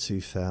in about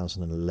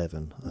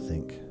 2011, I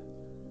think.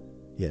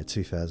 Yeah,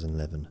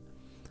 2011.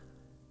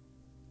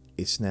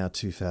 It's now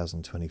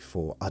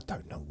 2024. I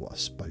don't know what I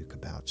spoke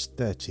about. It's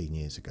 13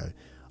 years ago.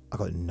 I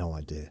got no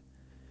idea.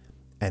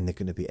 And they're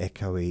going to be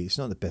echoey. It's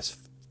not the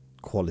best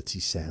quality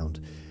sound.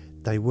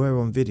 They were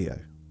on video.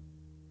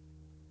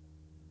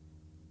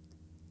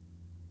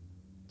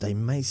 They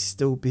may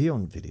still be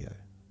on video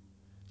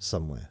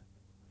somewhere.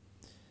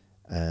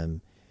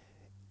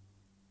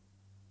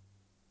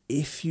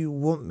 If you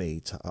want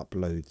me to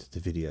upload the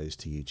videos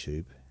to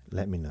YouTube,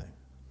 let me know.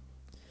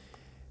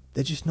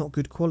 They're just not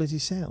good quality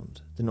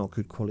sound. They're not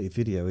good quality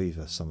video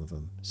either, some of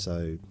them.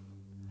 So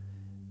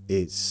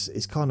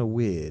it's kind of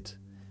weird,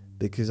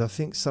 because I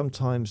think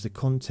sometimes the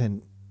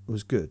content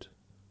was good.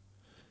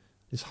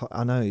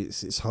 I know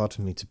it's hard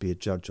for me to be a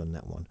judge on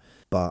that one,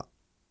 but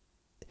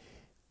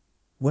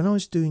when I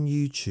was doing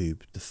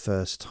YouTube the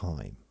first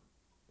time,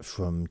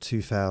 from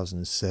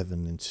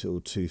 2007 until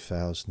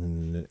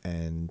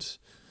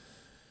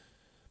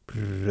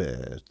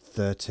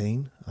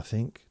 2013, I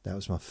think, that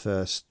was my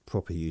first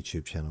proper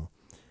YouTube channel,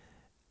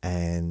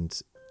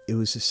 and it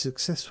was a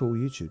successful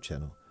YouTube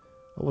channel.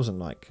 I wasn't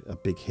like a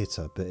big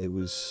hitter, but it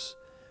was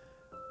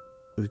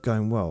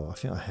going well. I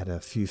think I had a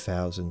few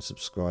thousand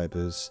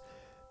subscribers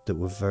that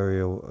were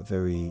very,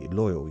 very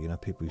loyal. You know,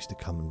 people used to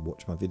come and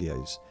watch my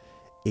videos,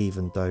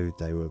 even though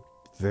they were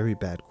very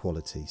bad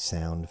quality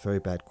sound, very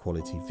bad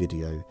quality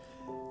video.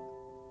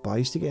 But I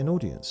used to get an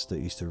audience that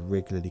used to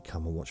regularly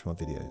come and watch my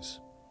videos.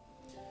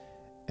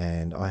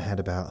 And I had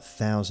about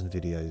 1,000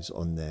 videos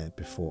on there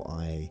before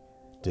I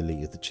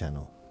deleted the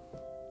channel.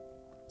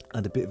 I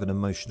had a bit of an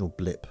emotional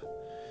blip,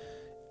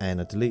 and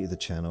I deleted the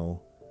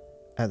channel.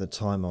 At the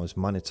time I was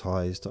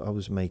monetized. I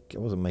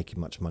wasn't making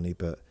much money,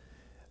 but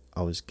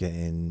I was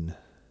getting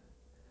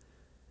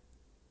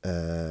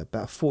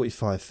about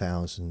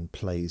 45,000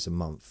 plays a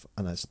month,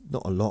 and that's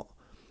not a lot,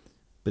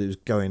 but it was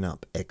going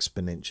up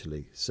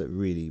exponentially. So it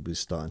really was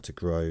starting to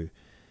grow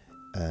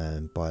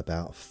by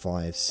about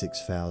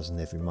 5,000-6,000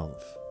 every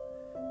month.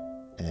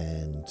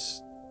 And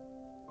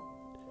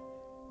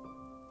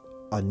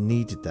I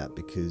needed that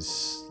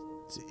because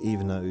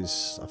even though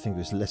I think it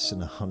was less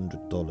than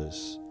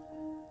 $100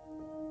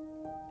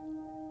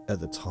 at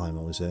the time,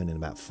 I was earning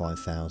about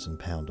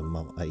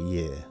 £5,000 a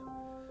year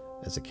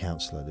as a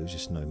counsellor. There was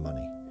just no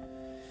money.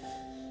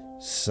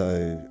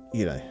 So,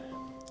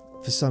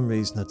 for some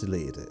reason I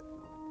deleted it.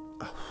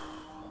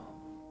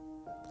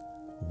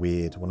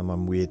 Weird, one of my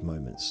weird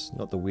moments.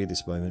 Not the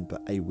weirdest moment,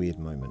 but a weird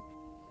moment.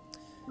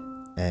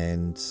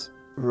 And,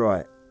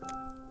 right,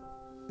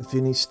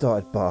 Vinny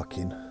started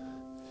barking.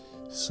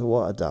 So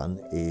what I done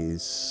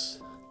is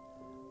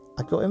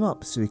I got him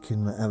up so he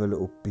can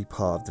be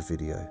part of the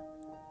video.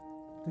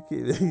 Look at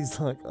it, he's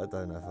like, I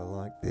don't know if I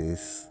like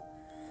this.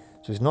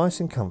 So he's nice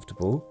and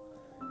comfortable.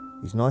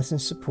 He's nice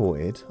and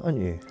supported, aren't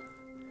you?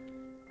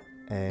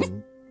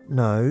 And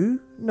no, you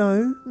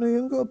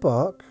haven't got to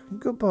bark.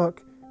 You've got to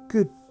bark.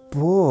 Good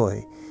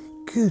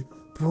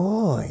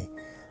boy.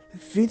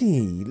 Vinny,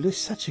 you look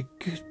such a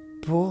good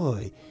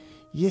boy.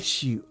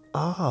 Yes, you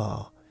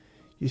are.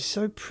 You're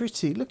so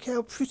pretty. Look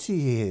how pretty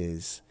he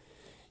is.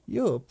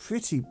 You're a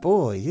pretty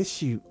boy.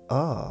 Yes, you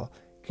are.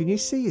 Can you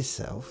see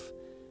yourself?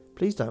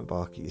 Please don't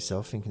bark at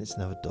yourself thinking it's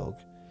another dog.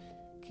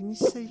 Can you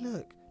see?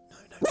 Look.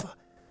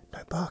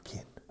 No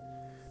barking.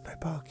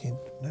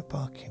 No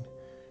barking.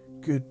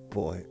 Good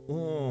boy.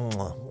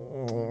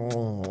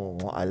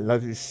 I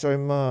love you so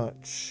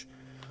much.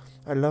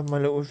 I love my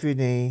little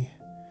Vinny.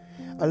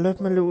 I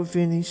love my little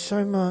Vinny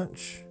so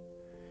much.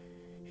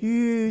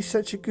 You're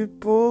such a good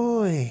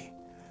boy.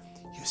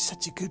 You're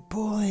such a good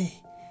boy.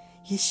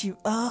 Yes, you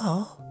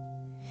are.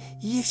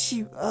 Yes,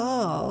 you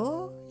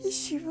are.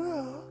 Yes, you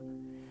are.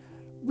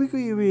 Wiggle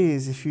your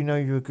ears if you know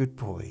you're a good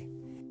boy.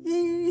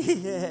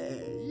 Yeah,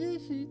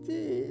 yes, you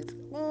did.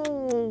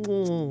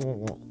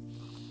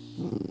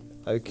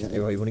 Okay,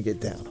 well, you want to get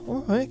down.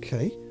 All right,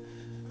 okay.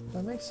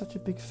 Don't make such a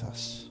big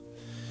fuss.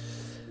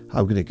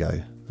 I'm going to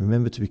go.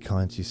 Remember to be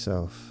kind to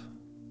yourself.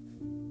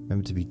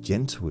 Remember to be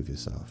gentle with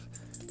yourself.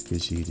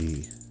 Because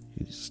you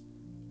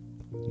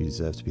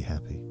deserve to be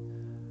happy.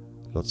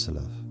 Lots of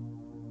love.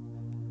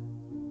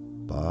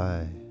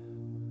 Bye.